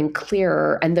brighter and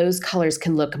clearer. And those colors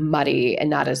can look muddy and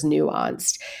not as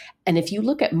nuanced. And if you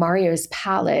look at Mario's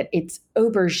palette, it's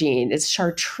aubergine, it's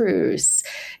chartreuse,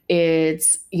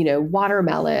 it's,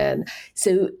 watermelon.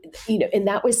 So, and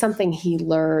that was something he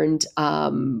learned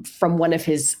from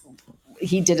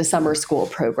he did a summer school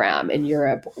program in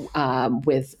Europe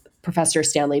with Professor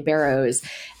Stanley Barrows.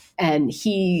 And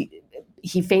he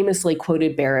famously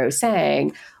quoted Barrows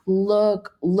saying,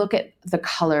 look at the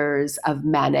colors of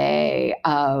Manet,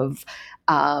 of,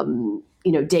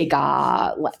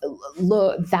 Degas.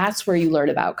 Look, that's where you learn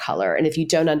about color. And if you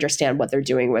don't understand what they're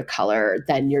doing with color,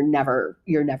 then you're never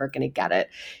going to get it.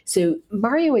 So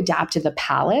Mario adapted the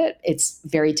palette. It's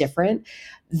very different.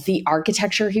 The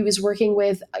architecture he was working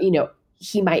with,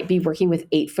 he might be working with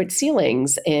 8-foot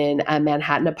ceilings in a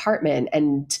Manhattan apartment.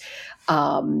 And,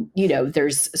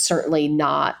 there's certainly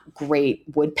not great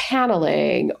wood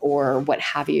paneling or what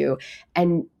have you.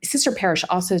 And Sister Parrish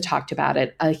also talked about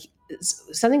it.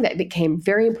 Something that became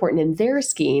very important in their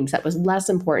schemes that was less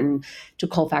important to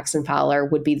Colfax and Fowler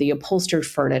would be the upholstered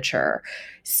furniture.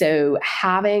 So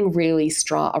having a really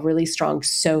strong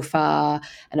sofa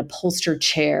and upholstered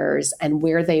chairs, and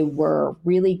where they were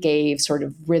really gave sort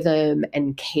of rhythm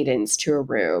and cadence to a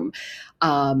room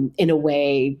in a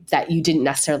way that you didn't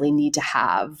necessarily need to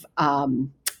have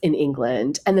in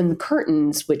England. And then the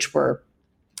curtains, which were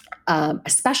a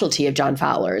specialty of John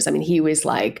Fowler's. I mean, he was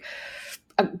like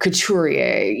a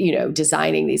couturier,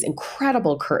 designing these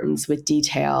incredible curtains with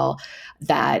detail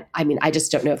that, I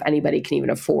just don't know if anybody can even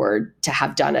afford to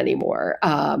have done anymore.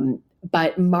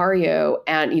 But Mario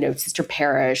and, Sister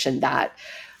Parrish and that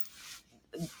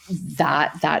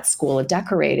school of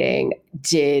decorating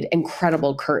did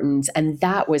incredible curtains. And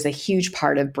that was a huge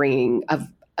part of creating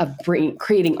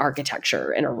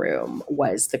architecture in a room,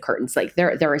 was the curtains. Like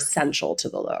they're essential to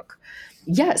the look.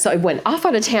 Yeah, so I went off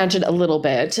on a tangent a little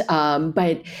bit,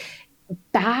 but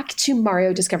back to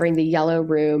Mario discovering the Yellow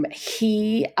Room,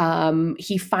 he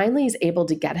finally is able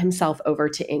to get himself over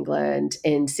to England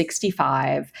in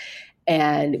 1965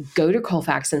 and go to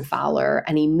Colfax and Fowler,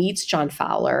 and he meets John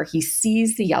Fowler. He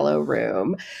sees the Yellow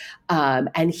Room,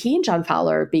 and he and John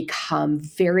Fowler become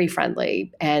very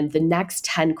friendly. And the next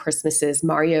 10 Christmases,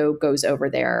 Mario goes over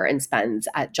there and spends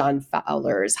at John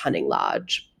Fowler's hunting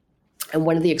lodge. And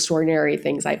one of the extraordinary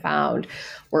things I found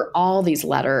were all these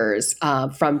letters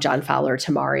from John Fowler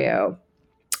to Mario,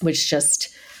 which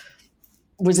just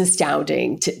was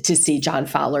astounding to see John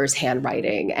Fowler's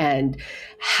handwriting and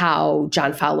how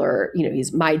John Fowler,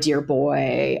 he's my dear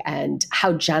boy, and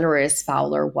how generous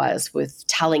Fowler was with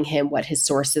telling him what his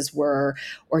sources were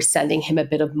or sending him a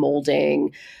bit of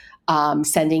molding,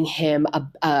 sending him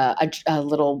a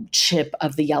little chip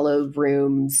of the Yellow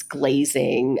Room's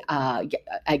glazing,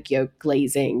 egg yolk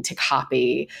glazing to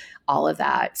copy, all of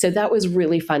that. So that was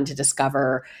really fun to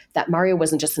discover that Mario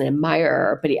wasn't just an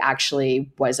admirer, but he actually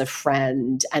was a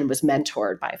friend and was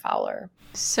mentored by Fowler.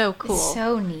 So cool.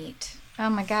 So neat. Oh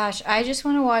my gosh. I just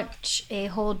want to watch a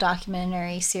whole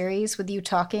documentary series with you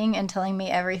talking and telling me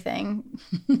everything.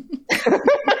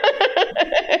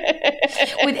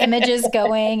 With images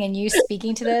going and you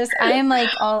speaking to this, I am like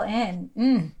all in.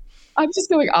 I'm just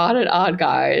going on and on,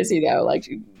 guys.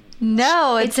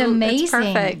 No, it's amazing. It's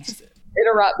perfect.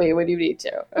 Interrupt me when you need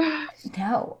to.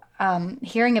 No.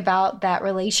 Hearing about that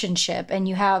relationship, and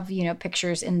you have,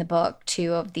 pictures in the book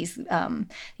too of these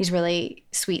really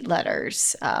sweet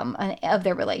letters of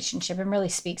their relationship, and really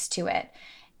speaks to it.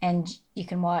 And you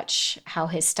can watch how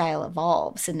his style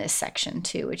evolves in this section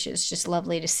too, which is just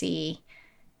lovely to see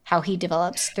how he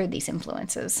develops through these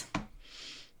influences.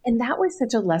 And that was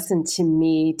such a lesson to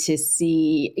me to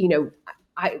see,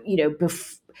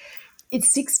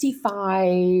 it's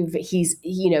 65.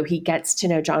 He gets to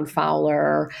know John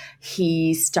Fowler.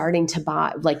 He's starting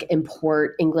to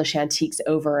import English antiques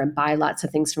over and buy lots of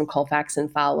things from Colfax and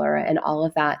Fowler and all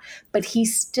of that. But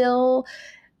he's still,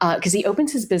 because he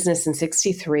opens his business in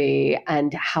 63.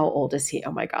 And how old is he?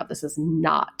 Oh my God, this is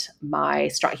not my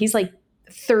strong. He's like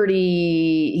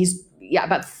 30.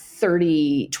 About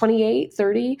 30, 28,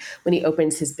 30 when he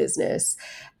opens his business.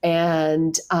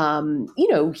 And,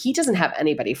 he doesn't have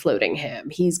anybody floating him.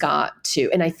 He's got to,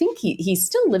 and I think he's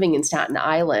still living in Staten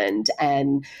Island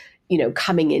and,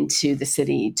 coming into the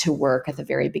city to work at the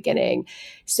very beginning.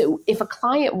 So if a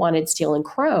client wanted steel and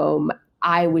chrome,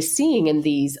 I was seeing in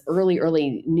these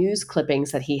early news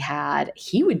clippings that he had,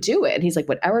 he would do it. He's like,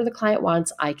 whatever the client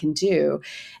wants, I can do.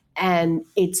 And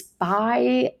it's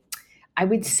by, I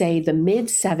would say, the mid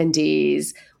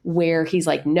 70s where he's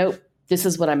like, nope, this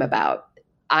is what I'm about.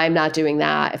 I'm not doing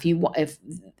that. If you want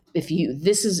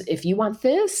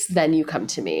this, then you come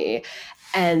to me.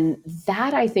 And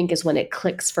that, I think, is when it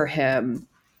clicks for him.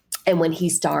 And when he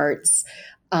starts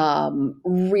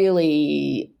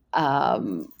really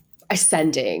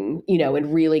ascending,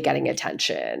 and really getting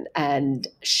attention. And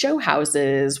show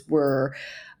houses were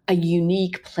a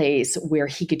unique place where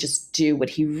he could just do what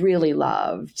he really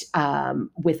loved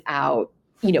without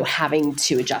having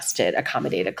to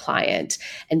accommodate a client.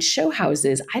 And show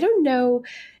houses, I don't know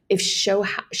if show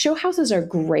houses are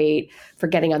great for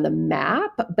getting on the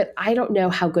map, but I don't know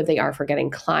how good they are for getting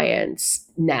clients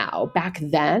now. Back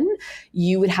then,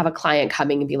 you would have a client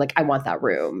coming and be like, I want that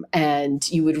room. And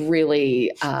you would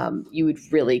really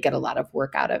get a lot of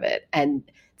work out of it. And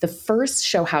the first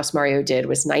show house Mario did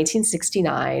was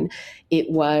 1969. It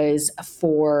was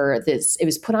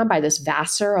put on by this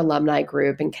Vassar alumni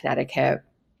group in Connecticut.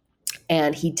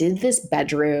 And he did this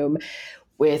bedroom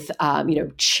with,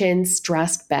 chintz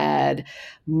dressed bed,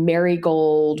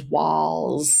 marigold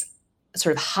walls,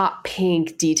 sort of hot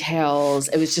pink details.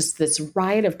 It was just this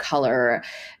riot of color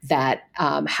that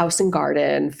House and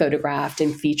Garden photographed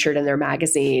and featured in their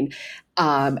magazine.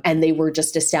 And they were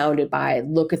just astounded by,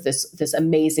 look at this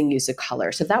amazing use of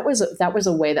color. So that was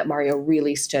a way that Mario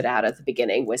really stood out at the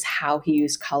beginning, was how he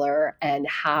used color and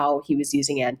how he was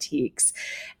using antiques.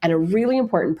 And a really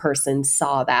important person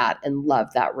saw that and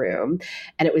loved that room.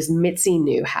 And it was Mitzi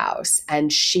Newhouse.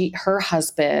 And her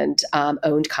husband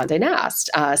owned Condé Nast,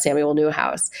 Samuel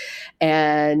Newhouse.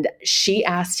 And she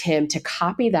asked him to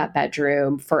copy that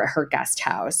bedroom for her guest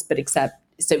house,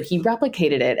 so he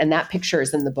replicated it, and that picture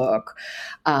is in the book,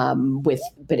 but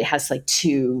it has like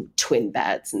 2 twin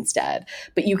beds instead.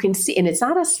 But you can see, and it's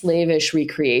not a slavish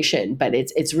recreation, but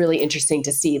it's really interesting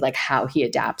to see like how he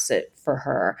adapts it for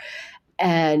her.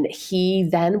 And he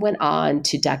then went on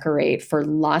to decorate for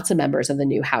lots of members of the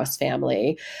Newhouse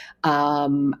family,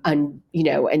 and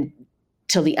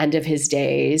till the end of his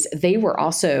days. They were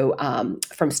also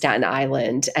from Staten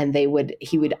Island, and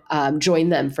he would join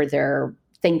them for their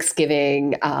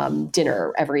Thanksgiving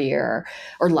dinner every year,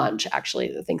 or lunch,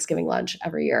 actually, the Thanksgiving lunch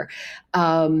every year.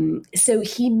 So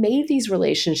he made these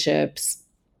relationships,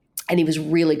 and he was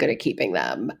really good at keeping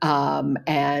them,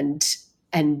 and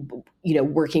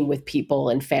working with people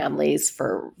and families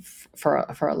for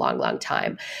a long, long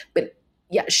time. But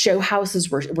yeah, show houses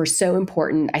were so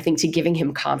important, I think, to giving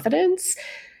him confidence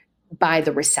by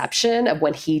the reception of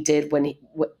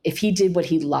if he did what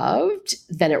he loved,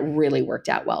 then it really worked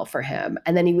out well for him.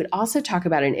 And then he would also talk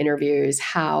about in interviews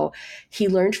how he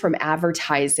learned from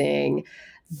advertising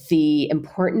the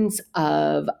importance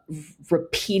of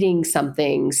repeating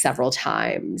something several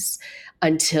times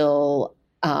until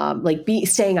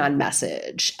staying on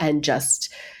message, and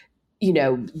just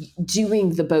doing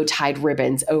the bow-tied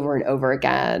ribbons over and over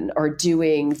again, or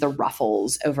doing the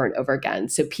ruffles over and over again,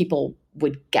 so people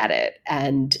would get it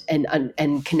and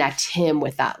connect him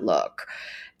with that look.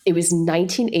 It was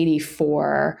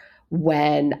 1984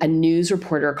 when a news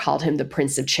reporter called him the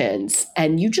Prince of Chins,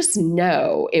 and you just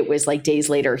know it was like days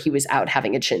later he was out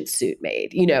having a chintz suit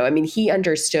made. He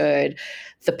understood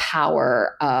the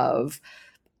power of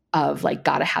like,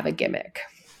 gotta have a gimmick.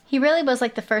 He really was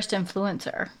like the first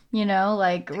influencer,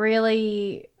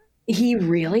 really. He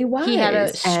really was. He had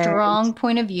a strong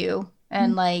point of view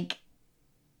and like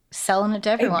selling it to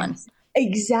everyone.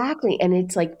 Exactly. And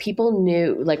it's like people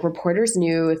knew, like reporters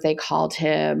knew if they called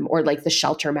him, or like the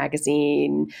Shelter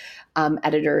magazine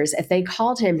editors, if they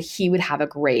called him, he would have a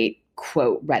great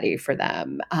quote ready for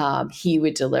them. He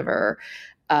would deliver.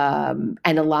 And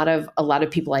a lot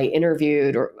of people I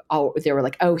interviewed, they were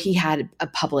like, oh, he had a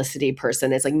publicity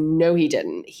person. It's like, no, he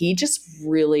didn't. He just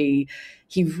really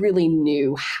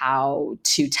knew how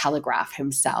to telegraph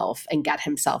himself and get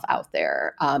himself out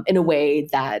there in a way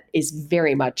that is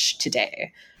very much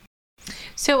today.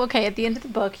 So, okay, at the end of the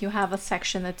book, you have a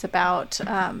section that's about,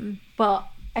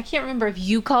 I can't remember if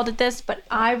you called it this, but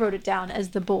I wrote it down as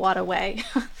the Buatta way.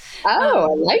 I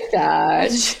like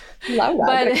that. Love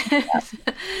that.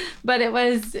 But it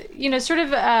was, sort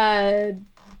of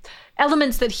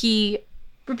elements that he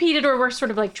repeated or were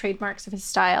sort of like trademarks of his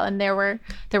style. And there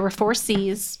were 4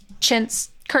 C's: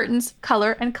 chintz, curtains,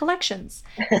 color, and collections.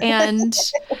 And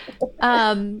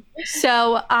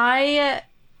so I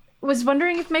was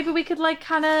wondering if maybe we could like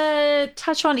kind of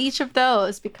touch on each of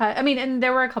those, because and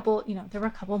there were a couple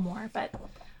more, but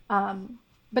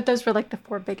those were like the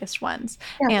 4 biggest ones.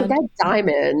 Yeah, and forget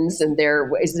diamonds and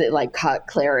their, isn't it like cut,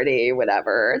 clarity,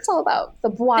 whatever. It's all about the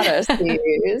Buatta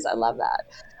C's. I love that.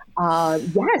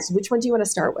 Yes. Which one do you want to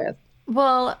start with?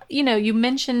 Well, you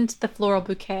mentioned the floral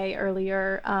bouquet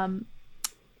earlier,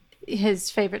 his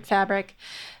favorite fabric.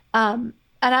 And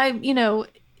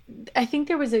I think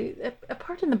there was a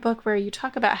part in the book where you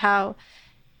talk about how,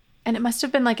 and it must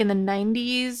have been like in the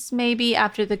 90s, maybe,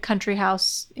 after the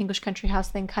English country house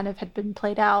thing kind of had been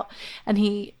played out.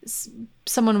 And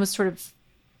someone was sort of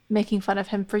making fun of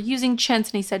him for using chintz,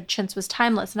 and he said chintz was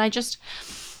timeless. And I just,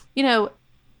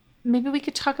 maybe we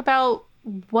could talk about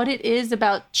what it is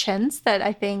about chintz that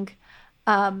I think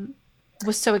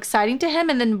was so exciting to him,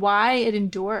 and then why it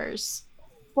endures.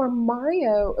 For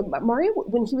Mario,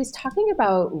 when he was talking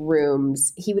about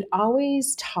rooms, he would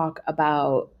always talk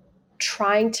about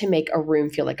trying to make a room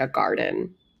feel like a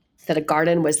garden, that a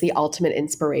garden was the ultimate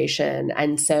inspiration.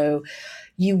 And so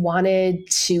you wanted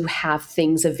to have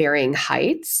things of varying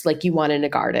heights, like you want in a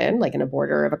garden, like in a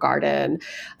border of a garden,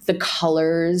 the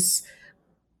colors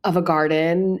of a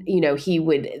garden.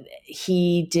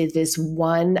 He did this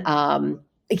one,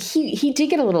 he did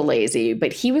get a little lazy,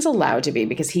 but he was allowed to be,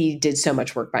 because he did so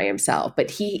much work by himself.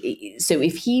 But so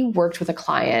if he worked with a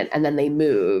client and then they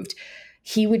moved,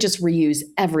 he would just reuse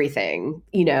everything,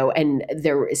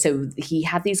 so he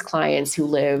had these clients who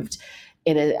lived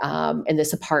in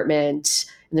this apartment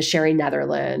in the Sherry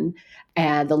Netherland,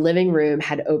 and the living room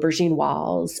had aubergine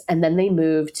walls. And then they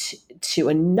moved to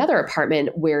another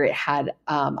apartment where it had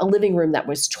a living room that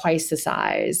was twice the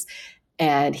size.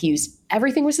 And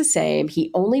everything was the same.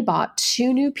 He only bought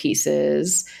 2 new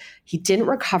pieces. He didn't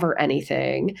recover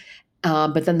anything.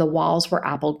 But then the walls were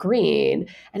apple green.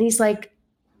 And he's like,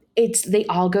 they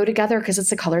all go together because it's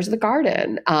the colors of the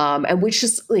garden. And which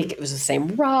is like, it was the same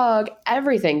rug.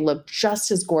 Everything looked just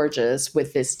as gorgeous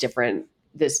with this different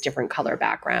color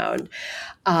background.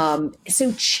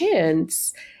 So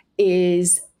chintz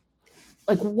is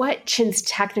like what chintz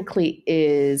technically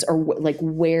is, or like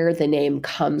where the name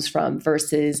comes from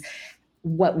versus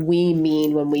what we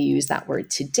mean when we use that word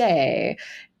today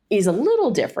is a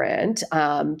little different.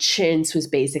 Chintz was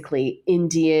basically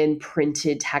Indian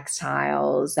printed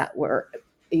textiles that were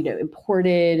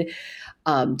imported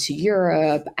to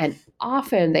Europe, and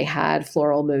often they had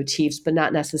floral motifs, but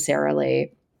not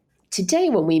necessarily. Today,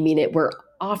 when we mean it, we're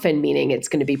often meaning it's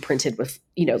going to be printed with,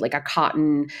 like a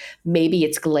cotton, maybe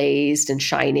it's glazed and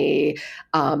shiny,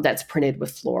 that's printed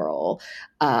with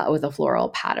with a floral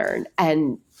pattern.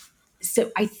 And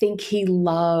so I think he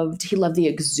loved the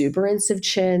exuberance of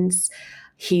chintz.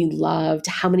 He loved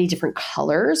how many different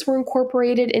colors were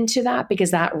incorporated into that,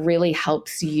 because that really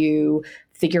helps you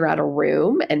figure out a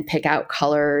room and pick out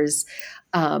colors.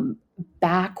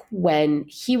 Back when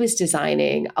he was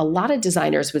designing, a lot of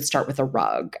designers would start with a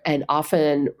rug, and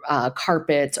often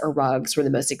carpets or rugs were the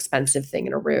most expensive thing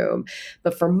in a room.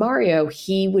 But for Mario,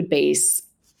 he would base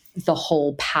the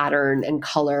whole pattern and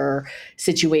color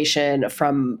situation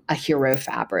from a hero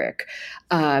fabric.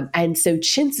 And so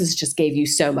chintzes just gave you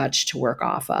so much to work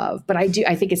off of. But I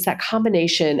think it's that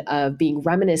combination of being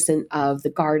reminiscent of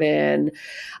the garden,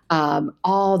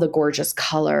 all the gorgeous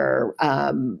color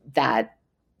that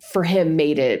for him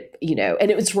made it, and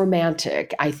it was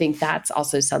romantic. I think that's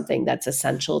also something that's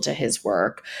essential to his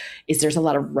work, is there's a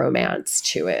lot of romance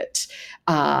to it.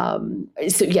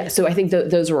 So I think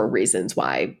those were reasons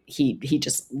why he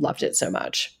just loved it so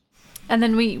much. And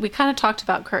then we kind of talked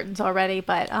about curtains already,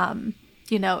 but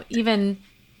even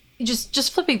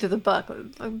just flipping through the book,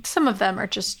 some of them are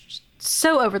just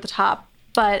so over the top.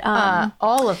 But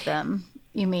all of them.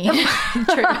 You mean?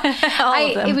 True.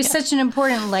 It was such an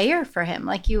important layer for him,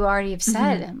 like you already have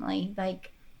said, Emily.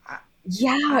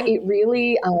 It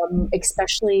really,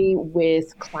 especially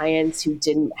with clients who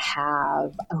didn't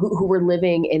have, who were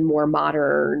living in more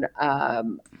modern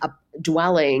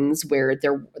dwellings where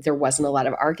there wasn't a lot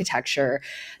of architecture,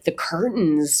 the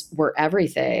curtains were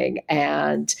everything.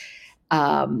 And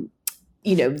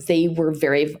they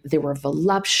were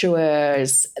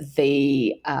voluptuous.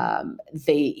 He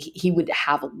would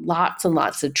have lots and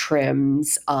lots of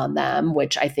trims on them,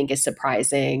 which I think is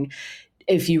surprising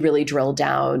if you really drill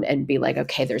down and be like,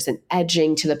 okay, there's an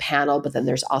edging to the panel, but then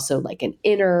there's also like an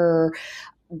inner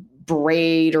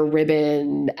braid or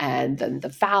ribbon, and then the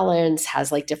valance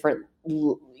has like different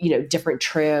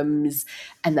trims,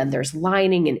 and then there's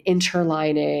lining and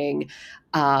interlining,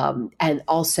 and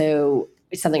also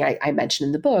something I mentioned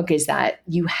in the book is that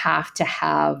you have to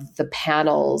have the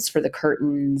panels for the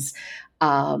curtains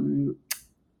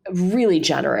really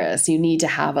generous. You need to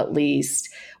have at least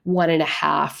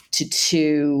 1.5 to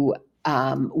 2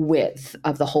 width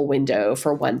of the whole window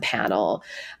for one panel.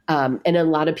 And a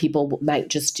lot of people might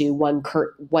just do one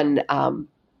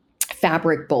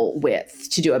fabric bolt width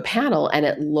to do a panel, and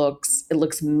it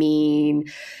looks mean.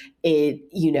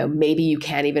 Maybe you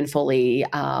can't even fully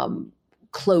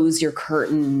close your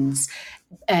curtains.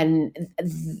 And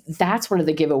that's one of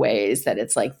the giveaways, that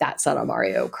it's like that Son of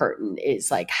Mario curtain is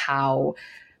like how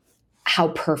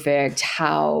perfect,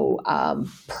 how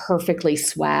perfectly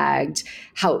swagged,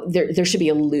 how there should be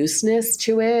a looseness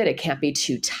to it. It can't be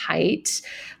too tight.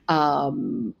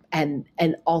 And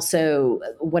also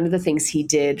one of the things he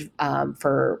did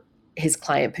for his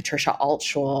client, Patricia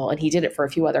Altschul, and he did it for a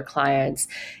few other clients,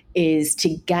 is to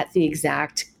get the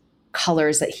exact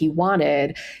colors that he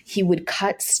wanted, he would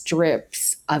cut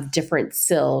strips of different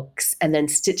silks and then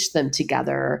stitch them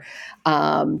together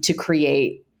to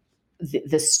create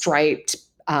the striped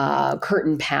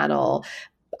curtain panel.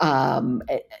 And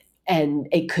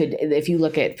it could, if you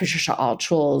look at Patricia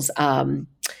Altschul's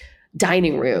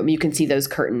dining room, you can see those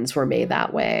curtains were made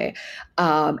that way.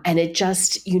 And it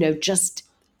just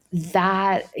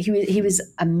that he was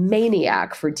a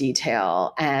maniac for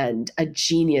detail and a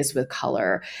genius with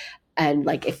color. And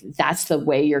like, if that's the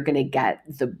way you're going to get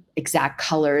the exact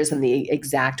colors and the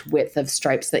exact width of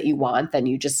stripes that you want, then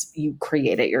you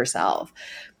create it yourself.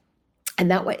 And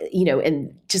that way,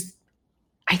 and just,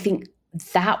 I think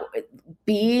that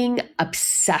being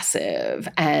obsessive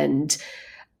and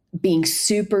being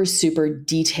super, super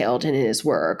detailed in his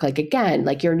work, like, again,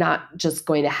 like, you're not just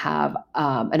going to have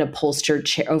an upholstered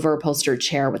chair, over upholstered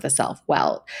chair with a self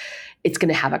welt. It's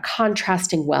going to have a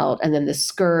contrasting welt, and then the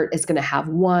skirt is going to have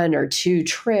 1 or 2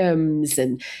 trims,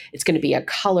 and it's going to be a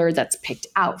color that's picked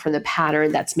out from the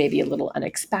pattern that's maybe a little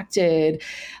unexpected,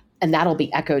 and that'll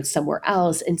be echoed somewhere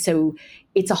else. And so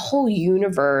it's a whole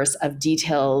universe of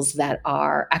details that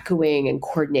are echoing and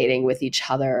coordinating with each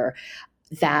other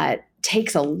that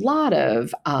takes a lot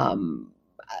of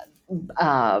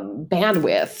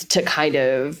bandwidth to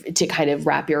kind of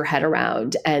wrap your head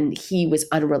around. And he was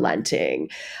unrelenting.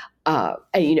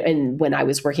 And when I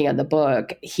was working on the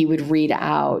book, he would read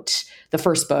out the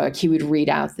first book. He would read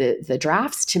out the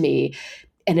drafts to me,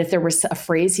 And if there was a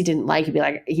phrase he didn't like,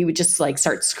 he would just like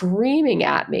start screaming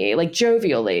at me, like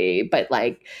jovially, but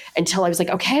like until I was like,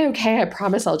 okay, I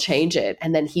promise I'll change it.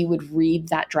 And then he would read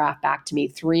that draft back to me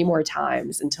 3 more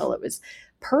times until it was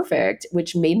perfect,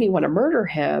 which made me want to murder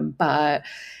him. But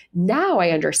now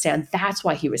I understand that's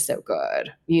why he was so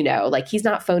good. Like he's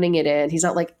not phoning it in. He's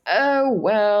not like, oh,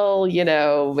 well,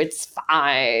 it's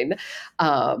fine.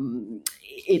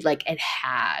 It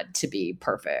had to be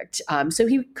perfect. So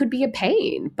he could be a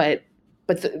pain, but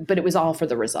it was all for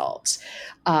the results.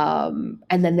 And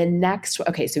then the next,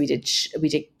 okay, so we did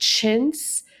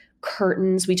chintz,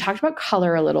 curtains. We talked about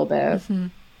color a little bit,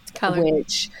 Color,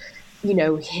 which,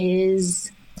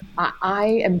 I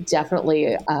am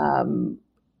definitely,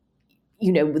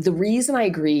 the reason I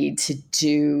agreed to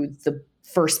do the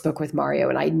first book with Mario,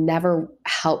 and I never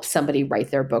helped somebody write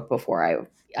their book before.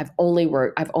 I've only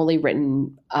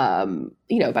written,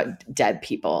 about dead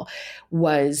people,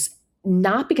 was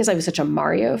not because I was such a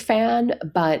Mario fan,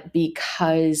 but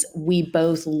because we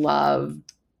both loved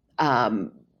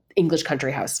English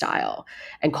country house style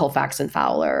and Colfax and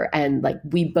Fowler. And like,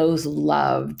 we both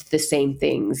loved the same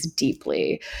things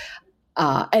deeply.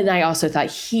 And I also thought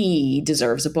he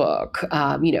deserves a book,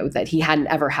 that he hadn't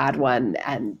ever had one.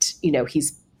 And,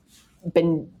 he's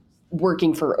been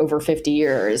working for over 50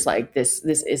 years. Like this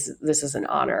is an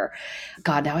honor.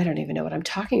 God, now I don't even know what I'm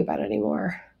talking about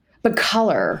anymore. But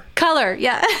color.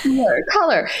 yeah.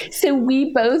 Color. So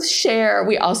we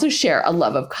also share a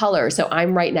love of color. So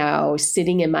I'm right now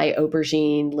sitting in my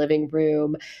aubergine living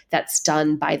room that's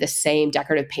done by the same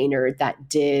decorative painter that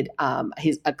did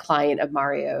a client of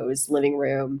Mario's living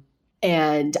room.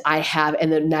 And I have,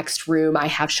 in the next room, I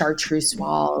have chartreuse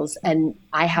walls, and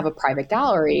I have a private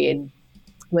gallery. And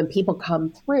when people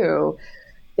come through,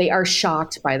 they are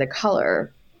shocked by the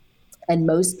color. And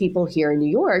most people here in New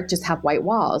York just have white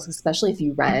walls, especially if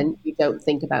you rent, you don't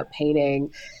think about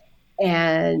painting.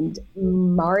 And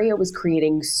Mario was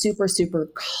creating super, super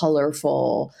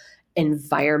colorful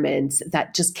environments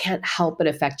that just can't help but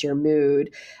affect your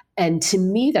mood. And to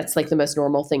me, that's like the most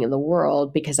normal thing in the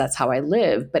world because that's how I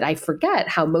live. But I forget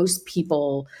how most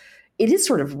people, it is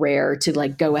sort of rare to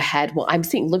like go ahead. Well, I'm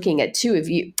looking at 2 of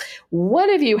you. One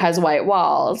of you has white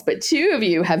walls, but 2 of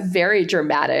you have very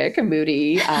dramatic,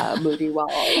 moody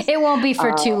walls. It won't be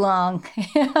for too long.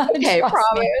 Okay,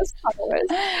 promise.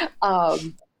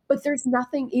 But there's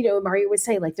nothing, Mario would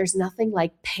say, like, there's nothing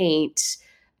like paint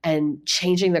and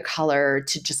changing the color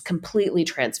to just completely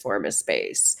transform a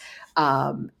space.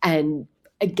 And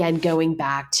again, going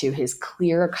back to his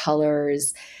clear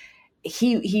colors,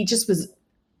 he just was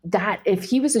that. If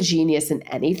he was a genius in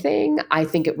anything, I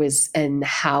think it was in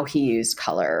how he used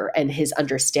color and his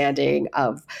understanding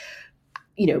of,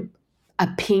 a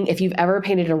pink. If you've ever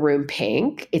painted a room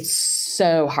pink, it's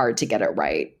so hard to get it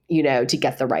right, to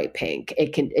get the right pink.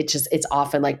 It's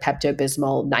often like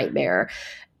Pepto-Bismol nightmare.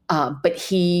 But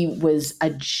he was a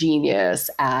genius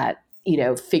at,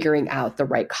 figuring out the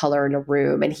right color in a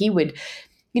room. And he would,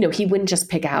 he wouldn't just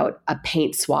pick out a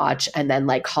paint swatch and then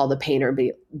like call the painter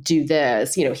and do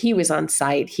this. He was on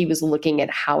site. He was looking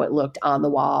at how it looked on the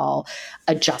wall,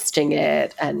 adjusting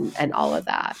it and all of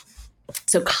that.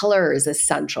 So color is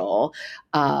essential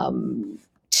to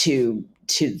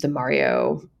the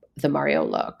Mario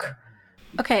look.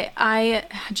 Okay, I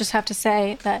just have to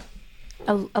say that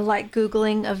a light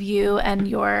Googling of you and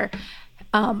your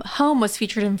home was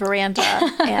featured in Veranda,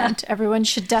 and everyone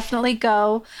should definitely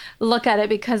go look at it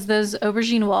because those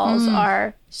aubergine walls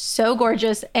are so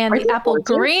gorgeous, and the apple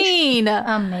green,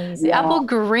 amazing. The apple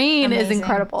green is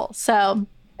incredible. So,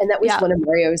 and that was one of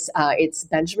Mario's. It's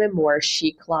Benjamin Moore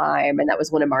Chic Lime, and that was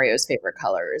one of Mario's favorite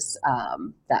colors.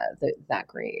 That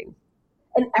green,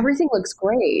 and everything looks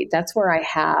great. That's where I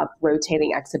have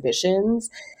rotating exhibitions.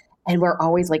 And we're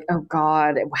always like, oh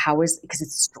God, because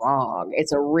it's strong.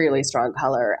 It's a really strong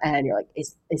color. And you're like,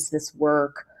 is this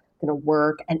work going to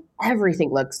work? And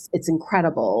it's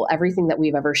incredible. Everything that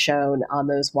we've ever shown on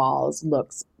those walls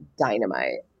looks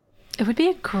dynamite. It would be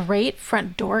a great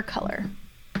front door color.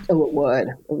 Oh, it would.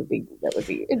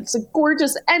 It's a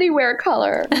gorgeous anywhere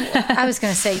color. I was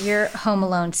going to say your Home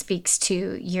Alone speaks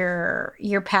to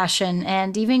your passion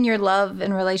and even your love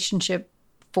and relationship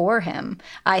for him,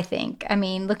 I think. I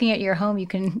mean, looking at your home,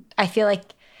 I feel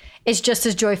like it's just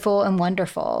as joyful and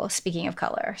wonderful, speaking of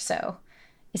color. So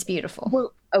it's beautiful.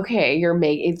 Well, okay,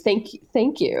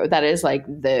 thank you. That is like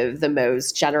the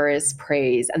most generous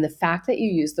praise. And the fact that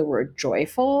you use the word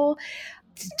joyful,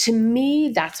 to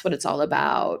me, that's what it's all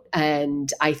about.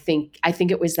 And I think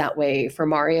it was that way for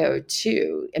Mario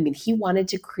too. I mean, he wanted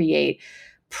to create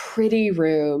pretty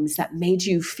rooms that made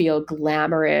you feel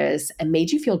glamorous and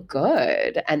made you feel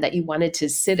good and that you wanted to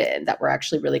sit in, that were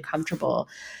actually really comfortable.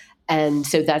 And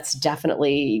so that's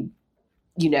definitely,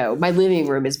 my living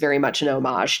room is very much an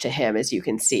homage to him, as you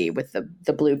can see, with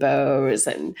the blue bows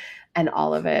and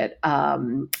all of it.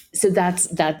 So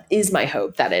that is my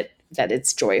hope, that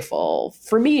it's joyful.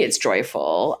 For me, it's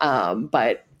joyful.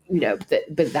 But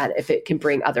that if it can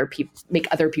make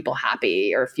other people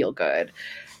happy or feel good,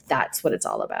 that's what it's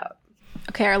all about.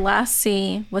 Okay, our last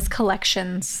C was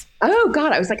collections. Oh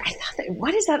God, I was like,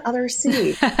 what is that other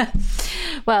C?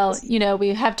 Well, we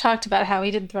have talked about how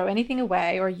he didn't throw anything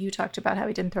away, or you talked about how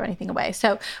he didn't throw anything away.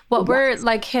 So what were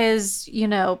like his,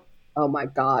 oh my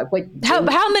God.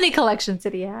 How many collections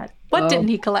did he have? What didn't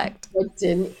he collect? What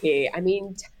didn't he? I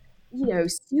mean,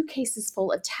 suitcases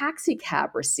full of taxi cab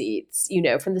receipts,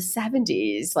 from the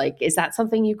 70s. Like, is that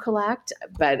something you collect?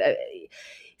 But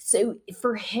so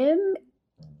for him,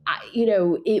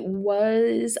 it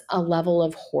was a level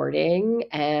of hoarding.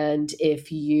 And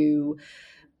if you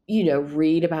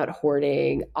read about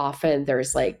hoarding, often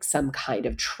there's like some kind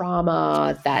of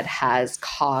trauma that has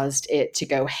caused it to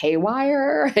go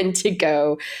haywire and to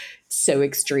go so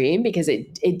extreme, because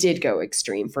it did go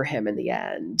extreme for him in the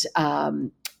end.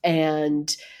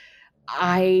 And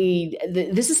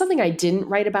this is something I didn't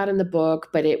write about in the book,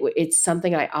 but it's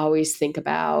something I always think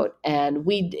about. And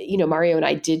Mario and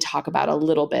I did talk about a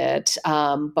little bit,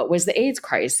 but was the AIDS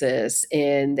crisis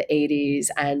in the 80s,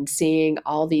 and seeing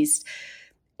all these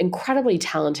incredibly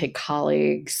talented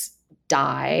colleagues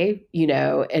die,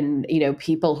 and,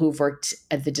 people who've worked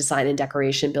at the Design and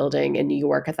Decoration Building in New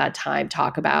York at that time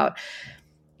talk about,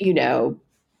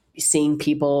 seeing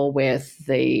people with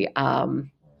the,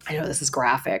 I know this is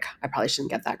graphic. I probably shouldn't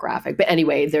get that graphic, but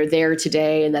anyway, they're there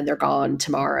today and then they're gone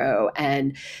tomorrow.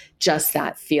 And just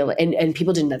that feeling, and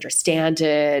people didn't understand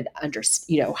it,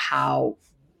 how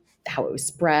it was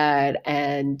spread.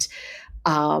 And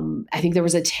I think there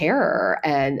was a terror,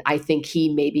 and I think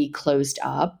he maybe closed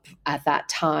up at that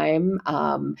time.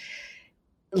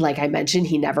 Like I mentioned,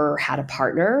 he never had a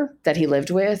partner that he lived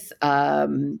with.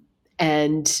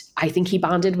 And I think he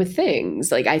bonded with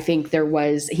things. Like, I think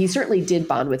he certainly did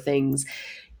bond with things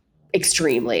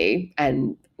extremely,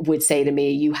 and would say to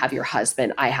me, you have your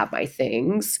husband, I have my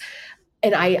things.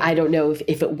 And I don't know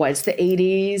if it was the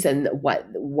 80s and what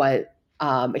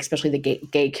especially the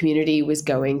gay community was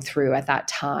going through at that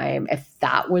time, if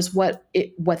that was what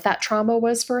that trauma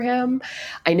was for him.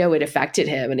 I know it affected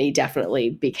him, and he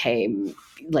definitely became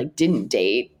didn't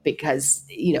date because,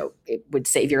 it would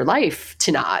save your life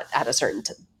to not at a certain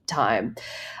time.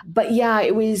 But yeah,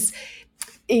 it was,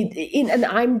 and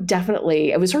I'm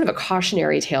definitely, it was sort of a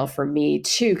cautionary tale for me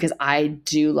too, because I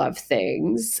do love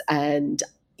things. And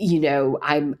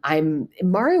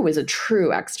Mario was a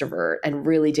true extrovert and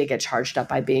really did get charged up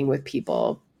by being with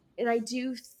people. And I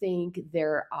do think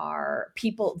there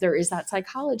is that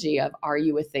psychology of, are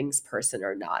you a things person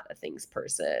or not a things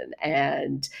person?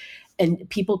 And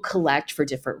people collect for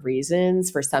different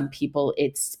reasons. For some people,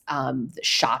 it's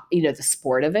the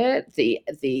sport of it, the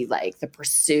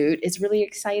pursuit is really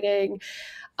exciting.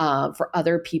 For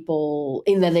other people,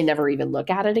 and then they never even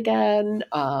look at it again.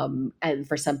 And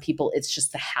for some people, it's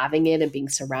just the having it and being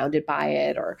surrounded by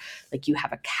it, or like you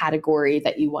have a category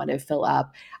that you want to fill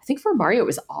up. I think for Mario, it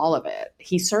was all of it.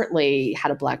 He certainly had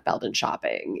a black belt in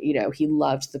shopping. He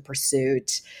loved the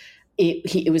pursuit.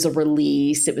 It was a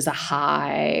release. It was a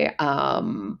high.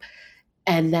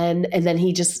 And then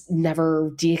he just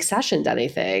never deaccessioned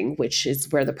anything, which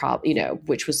is where the problem,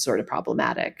 which was sort of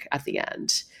problematic at the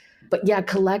end. But yeah,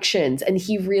 collections. And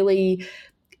he really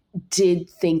did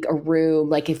think a room,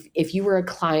 like if you were a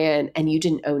client and you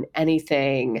didn't own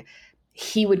anything,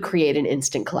 he would create an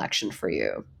instant collection for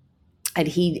you. And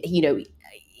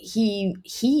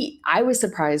I was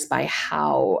surprised by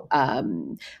how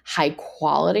high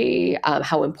quality,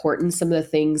 how important some of the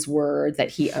things were that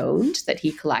he owned, that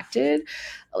he collected.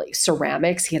 Like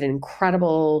ceramics, he had an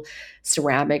incredible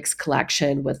ceramics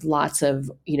collection with lots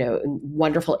of,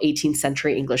 wonderful 18th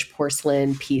century English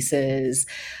porcelain pieces.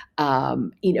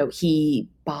 He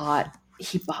bought,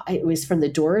 it was from the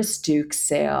Doris Duke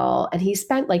sale, and he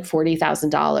spent like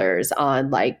 $40,000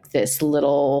 on like this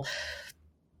little,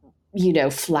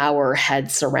 flower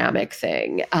head ceramic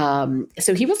thing.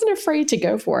 So he wasn't afraid to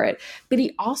go for it, but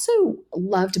he also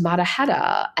loved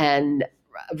Mataheta and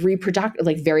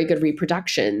very good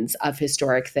reproductions of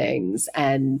historic things,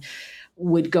 and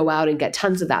would go out and get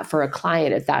tons of that for a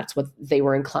client if that's what they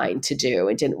were inclined to do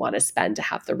and didn't want to spend to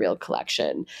have the real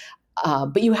collection.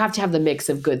 But you have to have the mix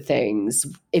of good things.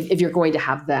 If you're going to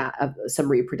have that,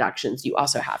 some reproductions, you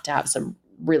also have to have some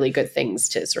really good things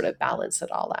to sort of balance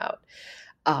it all out.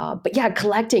 But yeah,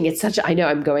 collecting, it's such, I know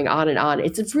I'm going on and on.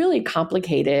 It's a really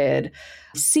complicated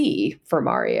for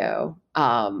Mario,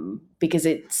 because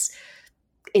it's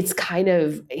kind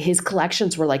of, his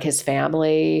collections were like his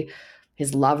family,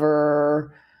 his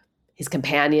lover, his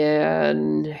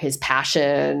companion, his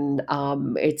passion.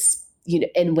 It's,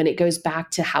 and when it goes back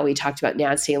to how we talked about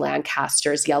Nancy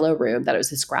Lancaster's Yellow Room, that it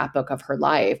was a scrapbook of her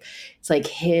life. It's like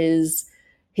his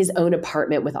own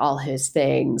apartment with all his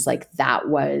things, like that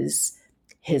was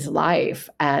his life.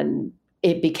 And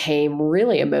it became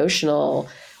really emotional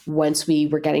once we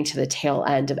were getting to the tail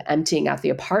end of emptying out the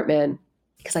apartment,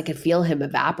 because I could feel him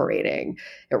evaporating.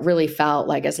 It really felt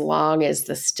like as long as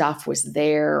the stuff was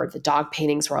there, or the dog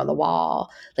paintings were on the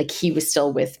wall, like he was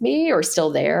still with me or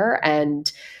still there.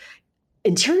 And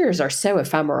interiors are so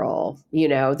ephemeral,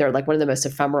 they're like one of the most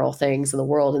ephemeral things in the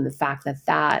world. And the fact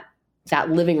that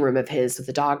living room of his with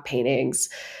the dog paintings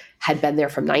had been there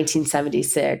from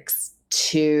 1976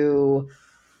 to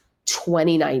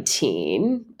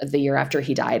 2019, the year after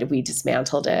he died, we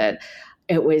dismantled it.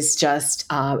 It was just,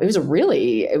 it was a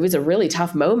really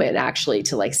tough moment, actually,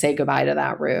 to like say goodbye to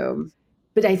that room.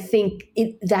 But I think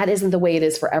that isn't the way it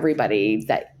is for everybody,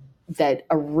 that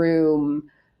a room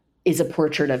is a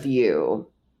portrait of you.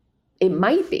 It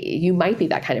might be, you might be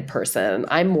that kind of person.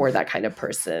 I'm more that kind of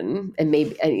person, and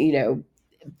maybe,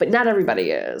 but not everybody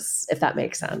is, if that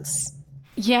makes sense.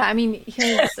 Yeah. I mean,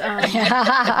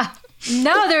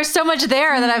 no, there's so much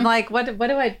there that I'm like, what do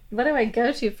I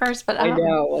go to first? But I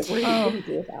know, like, what do you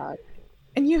do with that?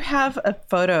 And you have a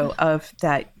photo of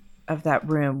that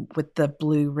room with the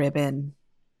blue ribbon,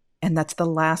 and that's the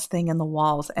last thing in the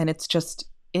walls, and it's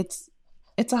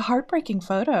a heartbreaking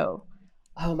photo.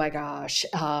 Oh my gosh.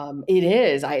 It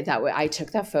is. I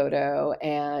took that photo,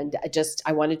 and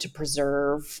I wanted to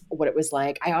preserve what it was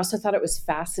like. I also thought it was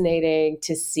fascinating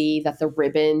to see that the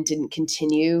ribbon didn't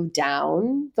continue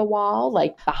down the wall,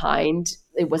 like behind.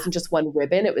 It wasn't just one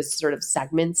ribbon. It was sort of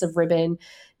segments of ribbon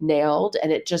nailed.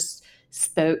 And it just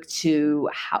spoke to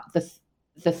how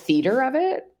the theater of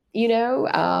it,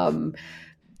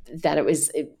 that it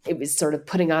was sort of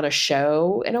putting on a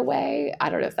show in a way. I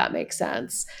don't know if that makes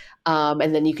sense.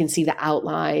 And then you can see the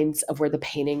outlines of where the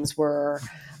paintings were.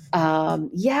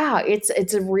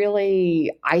 It's a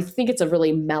really, I think it's a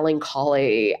really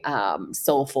melancholy,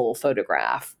 soulful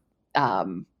photograph.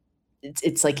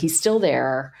 It's like he's still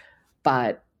there,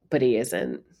 but he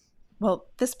isn't. Well,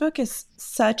 this book is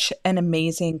such an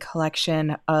amazing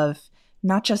collection of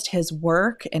not just his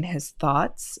work and his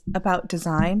thoughts about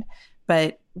design,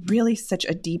 but really such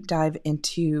a deep dive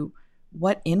into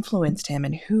what influenced him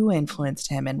and who influenced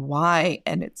him and why.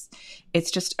 And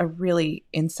it's just a really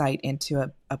insight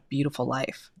into a beautiful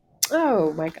life.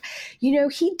 Oh my God. He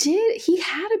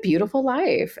had a beautiful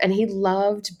life, and he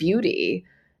loved beauty.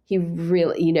 He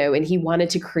really, and he wanted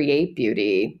to create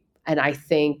beauty. And I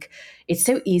think it's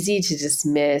so easy to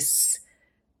dismiss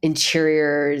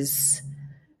interiors,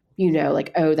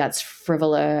 like, oh, that's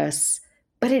frivolous.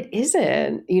 But it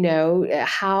isn't,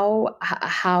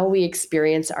 how we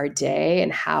experience our day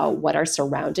and what our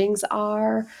surroundings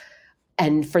are,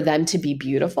 and for them to be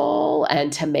beautiful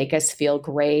and to make us feel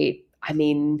great. I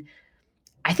mean,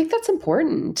 I think that's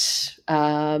important.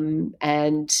 And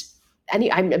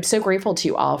I'm so grateful to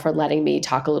you all for letting me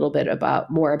talk a little bit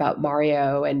more about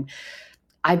Mario. And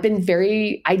I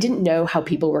didn't know how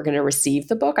people were going to receive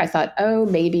the book. I thought, oh,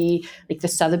 maybe like the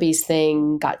Sotheby's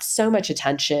thing got so much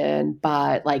attention,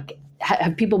 but like,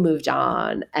 have people moved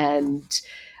on? And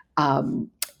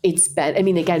it's been, I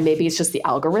mean, again, maybe it's just the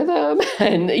algorithm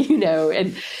and,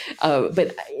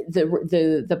 but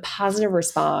the positive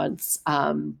response,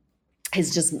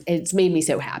 it's made me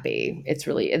so happy. It's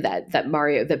really that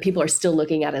Mario, that people are still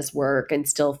looking at his work and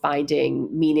still finding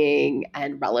meaning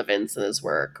and relevance in his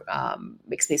work,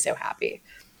 makes me so happy.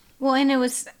 Well, and it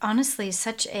was honestly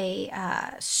such a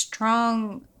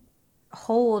strong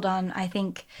hold on, I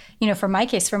think, for my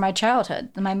case, for my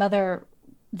childhood, my mother,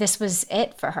 this was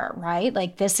it for her, right?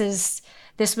 Like this was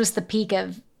the peak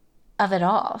of it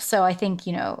all. So I think,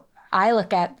 I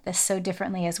look at this so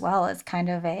differently as well, as kind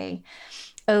of a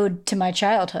ode to my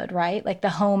childhood, right? Like the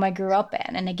home I grew up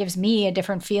in. And it gives me a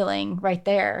different feeling right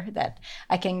there, that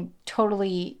I can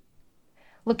totally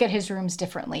look at his rooms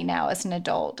differently now as an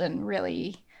adult, and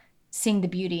really seeing the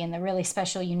beauty and the really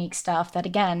special, unique stuff that,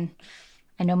 again,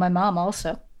 I know my mom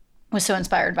also was so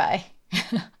inspired by.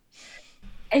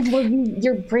 And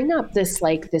you bring up this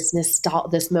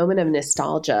moment of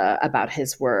nostalgia about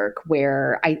his work,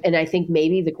 where I think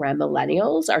maybe the grand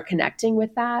millennials are connecting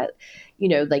with that,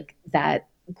 like that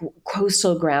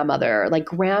coastal grandmother, like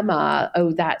grandma.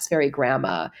 Oh, that's very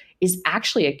grandma. is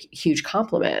actually a huge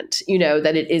compliment, you know,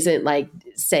 that it isn't like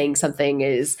saying something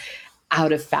is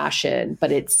out of fashion,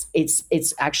 but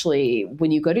it's actually,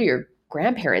 when you go to your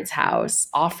grandparents' house,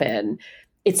 often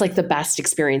it's like the best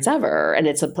experience ever. And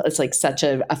it's like such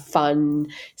a fun,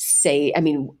 I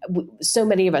mean, so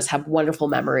many of us have wonderful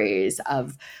memories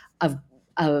of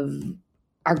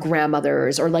our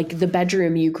grandmothers, or like the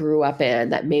bedroom you grew up in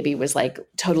that maybe was like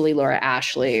totally Laura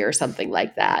Ashley or something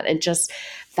like that. And just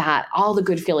that, all the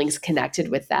good feelings connected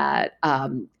with that,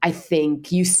 I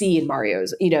think you see in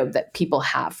Mario's, you know, that people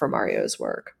have for Mario's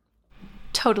work.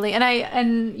 Totally.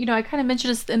 And you know, I kind of mentioned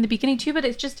this in the beginning too, but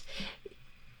it's just,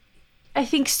 I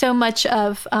think so much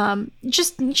of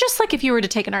just like if you were to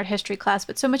take an art history class,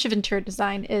 but so much of interior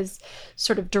design is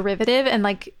sort of derivative and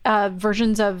like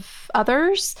versions of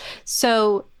others.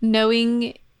 So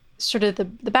knowing sort of the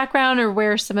background or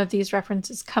where some of these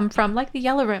references come from, like the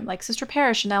Yellow Room, like Sister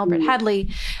Parish and Albert Hadley,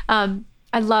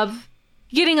 I love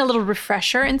getting a little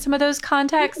refresher in some of those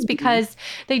contexts because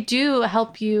they do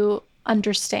help you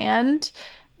understand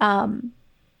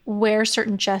where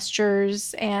certain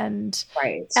gestures and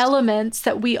elements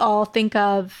that we all think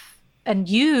of and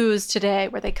use today,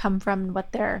 where they come from and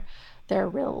what their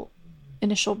real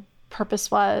initial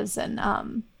purpose was. And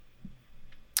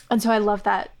so I love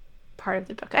that part of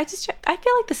the book. I feel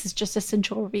like this is just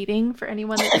essential reading for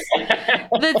anyone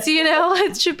that's, you know,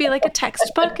 it should be like a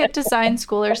textbook at design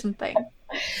school or something.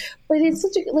 But it's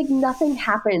such a, like, nothing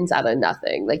happens out of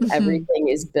nothing. Like everything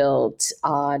is built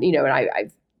on, you know, and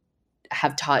I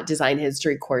have taught design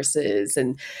history courses,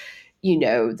 and, you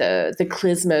know, the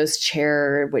Klismos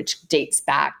chair, which dates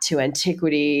back to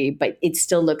antiquity, but it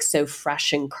still looks so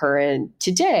fresh and current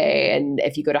today. And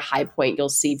if you go to High Point, you'll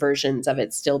see versions of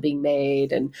it still being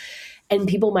made. And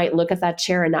people might look at that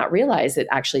chair and not realize it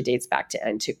actually dates back to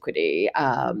antiquity.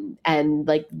 And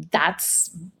like, that's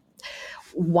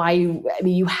why, I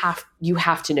mean, you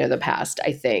have to know the past,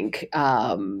 I think,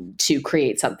 to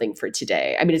create something for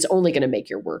today. I mean, it's only going to make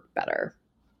your work better.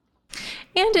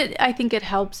 And I think it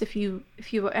helps if you,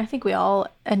 I think we all,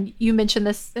 and you mentioned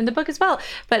this in the book as well,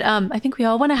 but I think we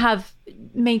all want to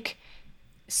make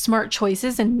smart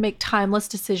choices and make timeless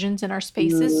decisions in our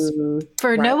spaces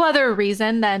for no other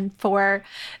reason than for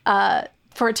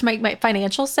it to make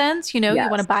financial sense. You know, you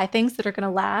want to buy things that are going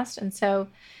to last. And so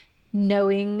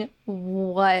knowing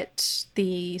what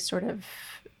the sort of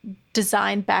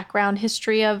design background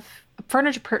history of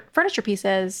furniture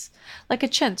pieces, like a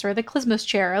chintz or the Klismos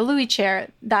chair, a Louis chair,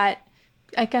 that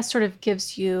I guess sort of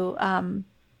gives you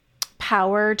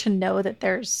power to know that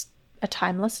there's a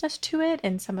timelessness to it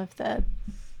in some of the, I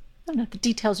don't know, the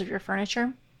details of your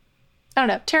furniture. I don't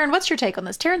know. Taryn, what's your take on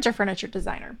this? Taryn's our furniture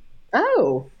designer.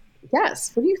 Oh,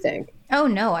 yes. What do you think? Oh,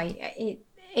 no.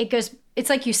 It goes, it's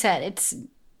like you said, it's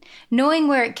knowing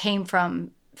where it came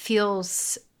from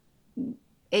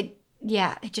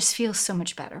it just feels so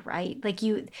much better, right? Like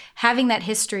you having that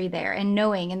history there and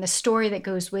knowing, and the story that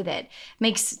goes with it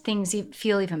makes things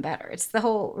feel even better. It's the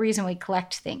whole reason we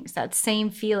collect things, that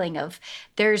same feeling of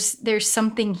there's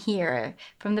something here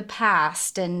from the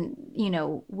past, and, you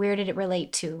know, where did it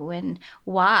relate to, and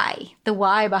why, the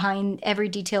why behind every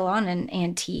detail on an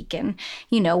antique, and,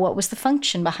 you know, what was the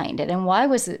function behind it, and why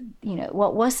was it, you know,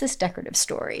 what was this decorative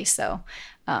story? So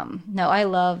no, I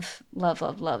loved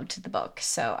the book.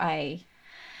 So I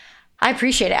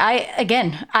appreciate it.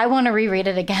 I want to reread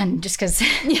it again, just because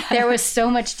there was so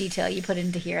much detail you put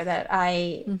into here that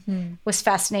I was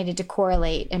fascinated to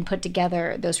correlate and put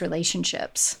together those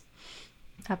relationships.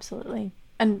 Absolutely.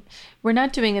 And we're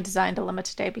not doing a design dilemma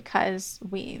today because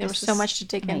there was so much to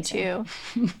dig into.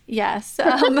 Yes.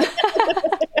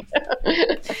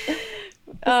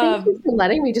 Thank you for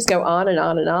letting me just go on and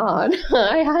on and on.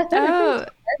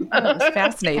 It's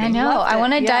fascinating. I know. I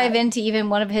want to dive into even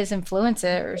one of his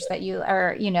influencers that you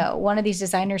are, you know, one of these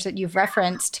designers that you've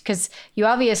referenced, because you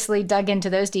obviously dug into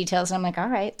those details. And I'm like, all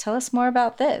right, tell us more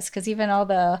about this. Because even all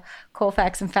the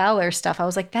Colfax and Fowler stuff, I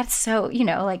was like, that's so, you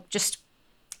know, like, just,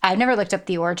 I've never looked up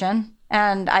the origin.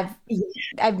 And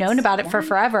I've known about it for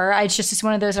forever. It's just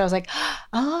one of those that I was like,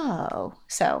 oh.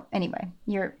 So anyway,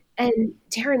 And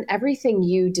Taryn, everything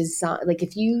you design, like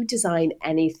if you design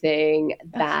anything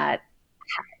that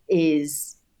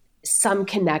is some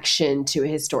connection to a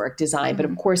historic design, but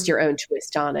of course your own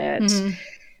twist on it,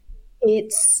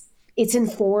 it's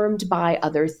informed by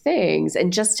other things.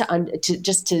 And just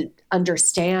to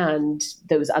understand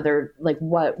those other, like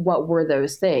what were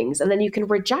those things? And then you can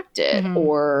reject it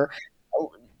or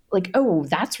like, oh,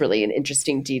 that's really an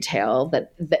interesting detail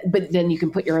but then you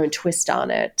can put your own twist on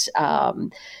it.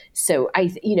 So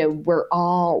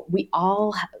we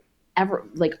all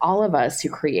all of us who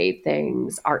create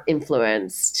things are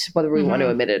influenced, whether we want to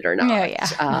admit it or not. Oh,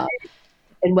 yeah.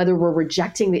 And whether we're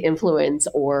rejecting the influence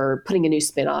or putting a new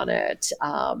spin on it.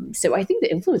 So I think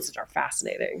the influences are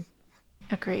fascinating.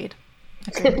 Agreed.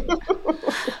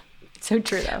 So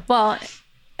true, though. Well,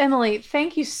 Emily,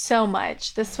 thank you so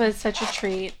much. This was such a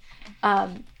treat.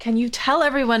 Can you tell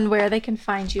everyone where they can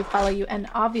find you, follow you, and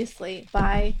obviously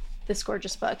buy this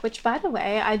gorgeous book? Which, by the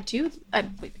way,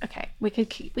 we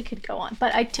could go on,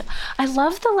 but I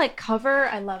love the cover.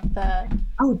 I love the.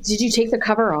 Oh, did you take the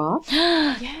cover off?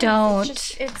 Yes,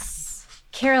 Don't. It's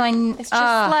Caroline. It's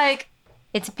just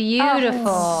it's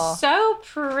beautiful. So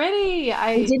pretty.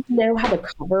 I didn't know how the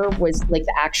cover was the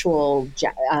actual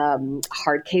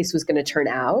hard case was going to turn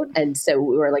out. And so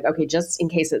we were like, okay, just in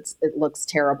case it looks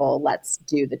terrible, let's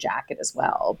do the jacket as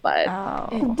well. But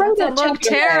it doesn't look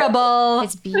terrible.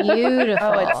 It's beautiful.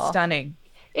 Oh, it's stunning.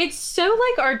 It's so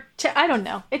I don't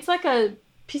know. It's like a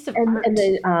piece of art. And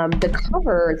the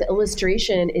cover, the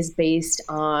illustration is based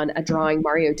on a drawing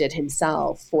Mario did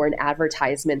himself for an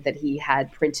advertisement that he had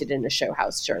printed in a show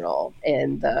house journal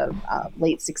in the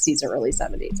late 60s or early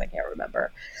 70s. I can't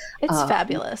remember. It's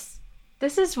fabulous.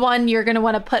 This is one you're going to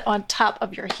want to put on top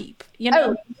of your heap.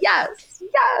 Oh, yes.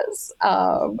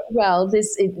 Well,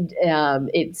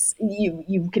 it's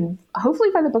you can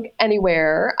hopefully find the book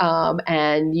anywhere,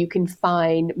 and you can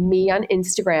find me on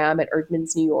Instagram at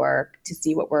Eerdmans New York to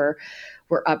see what we're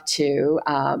up to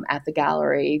at the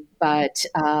gallery. But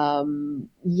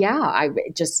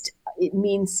it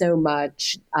means so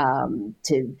much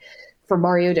for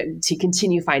Mario to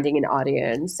continue finding an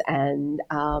audience, and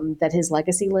that his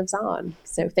legacy lives on.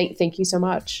 So thank you so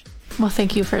much. Well,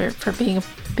 thank you for being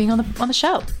on the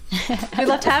show. We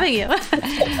loved having you.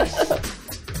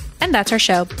 And that's our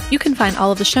show. You can find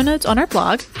all of the show notes on our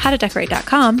blog,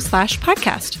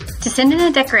 howtodecorate.com/podcast. To send in a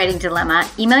decorating dilemma,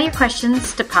 email your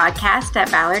questions to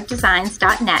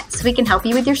podcast@ballarddesigns.net so we can help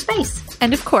you with your space.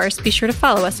 And of course, be sure to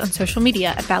follow us on social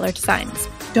media at Ballard Designs.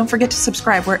 Don't forget to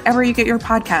subscribe wherever you get your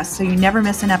podcasts so you never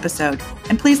miss an episode.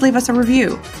 And please leave us a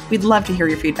review. We'd love to hear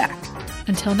your feedback.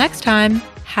 Until next time,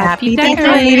 happy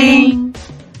decorating!